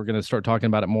definitely think we're going to start talking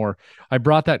about it more. I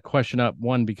brought that question up,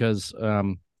 one, because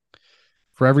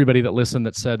for everybody that listened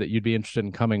that said that you'd be interested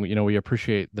in coming, we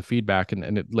appreciate the feedback,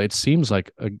 and it seems like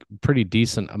a pretty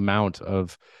decent amount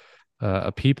of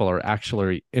people are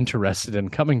actually interested in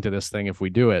coming to this thing if we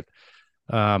do it.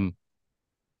 I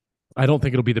don't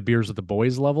think it'll be the Beers with the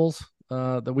Boys levels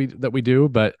that we do,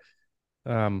 but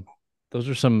those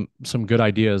are some good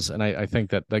ideas, and I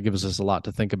think that gives us a lot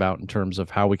to think about in terms of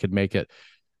how we could make it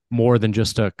more than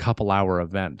just a couple-hour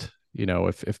event.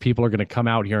 If people are going to come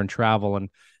out here and travel and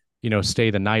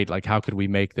stay the night, like how could we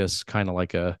make this kind of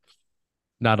like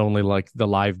not only like the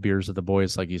live Beers of the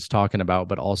Boys like he's talking about,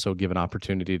 but also give an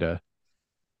opportunity to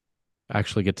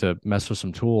actually get to mess with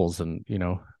some tools and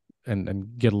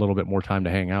and get a little bit more time to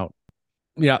hang out.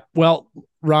 Yeah, well,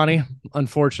 Ronnie,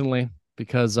 unfortunately,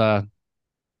 because now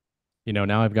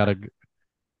I've got to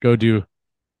go do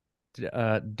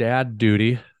dad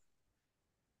duty.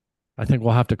 I think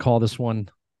we'll have to call this one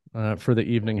for the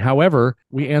evening. However,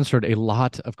 we answered a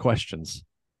lot of questions.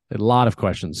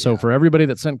 So for everybody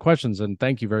that sent questions, and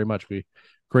thank you very much. We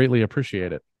greatly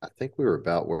appreciate it. I think we were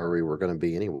about where we were going to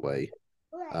be anyway.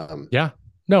 Yeah.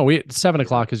 No, 7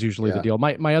 o'clock is usually the deal.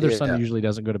 My other son usually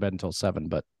doesn't go to bed until 7,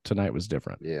 but tonight was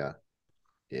different. Yeah.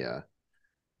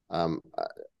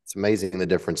 It's amazing the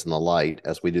difference in the light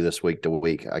as we do this week to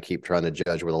week. I keep trying to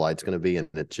judge where the light's going to be, and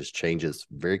it just changes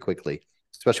very quickly,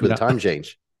 especially with the time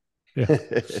change. Yeah,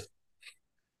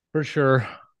 for sure.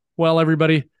 Well,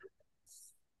 everybody,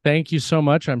 thank you so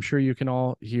much. I'm sure you can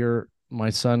all hear my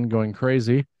son going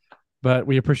crazy, but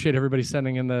we appreciate everybody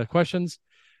sending in the questions.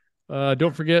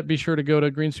 Don't forget, be sure to go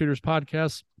to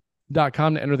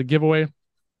greensuiterspodcast.com to enter the giveaway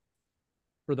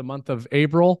for the month of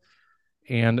April.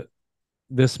 And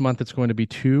This month it's going to be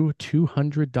two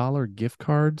 $200 gift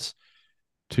cards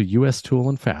to US Tool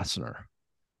and Fastener.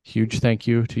 Huge thank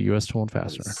you to US Tool and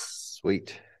Fastener.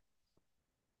 Sweet.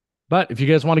 But if you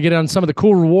guys want to get on some of the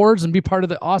cool rewards and be part of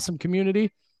the awesome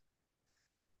community,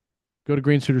 go to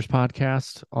Green Suiters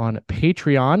Podcast on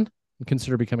Patreon and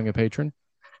consider becoming a patron.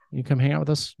 You come hang out with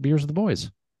us, beers with the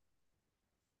boys.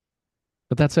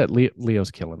 But that's it. Leo's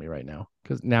killing me right now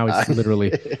because now he's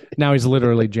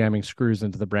literally jamming screws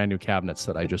into the brand new cabinets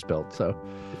that I just built. So,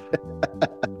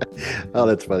 oh,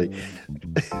 that's funny.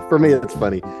 For me, it's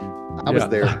funny. I was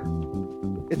there.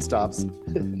 It stops.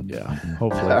 Yeah,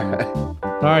 hopefully. All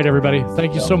right, everybody.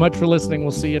 Thank you so much for listening.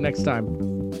 We'll see you next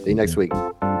time. See you next week.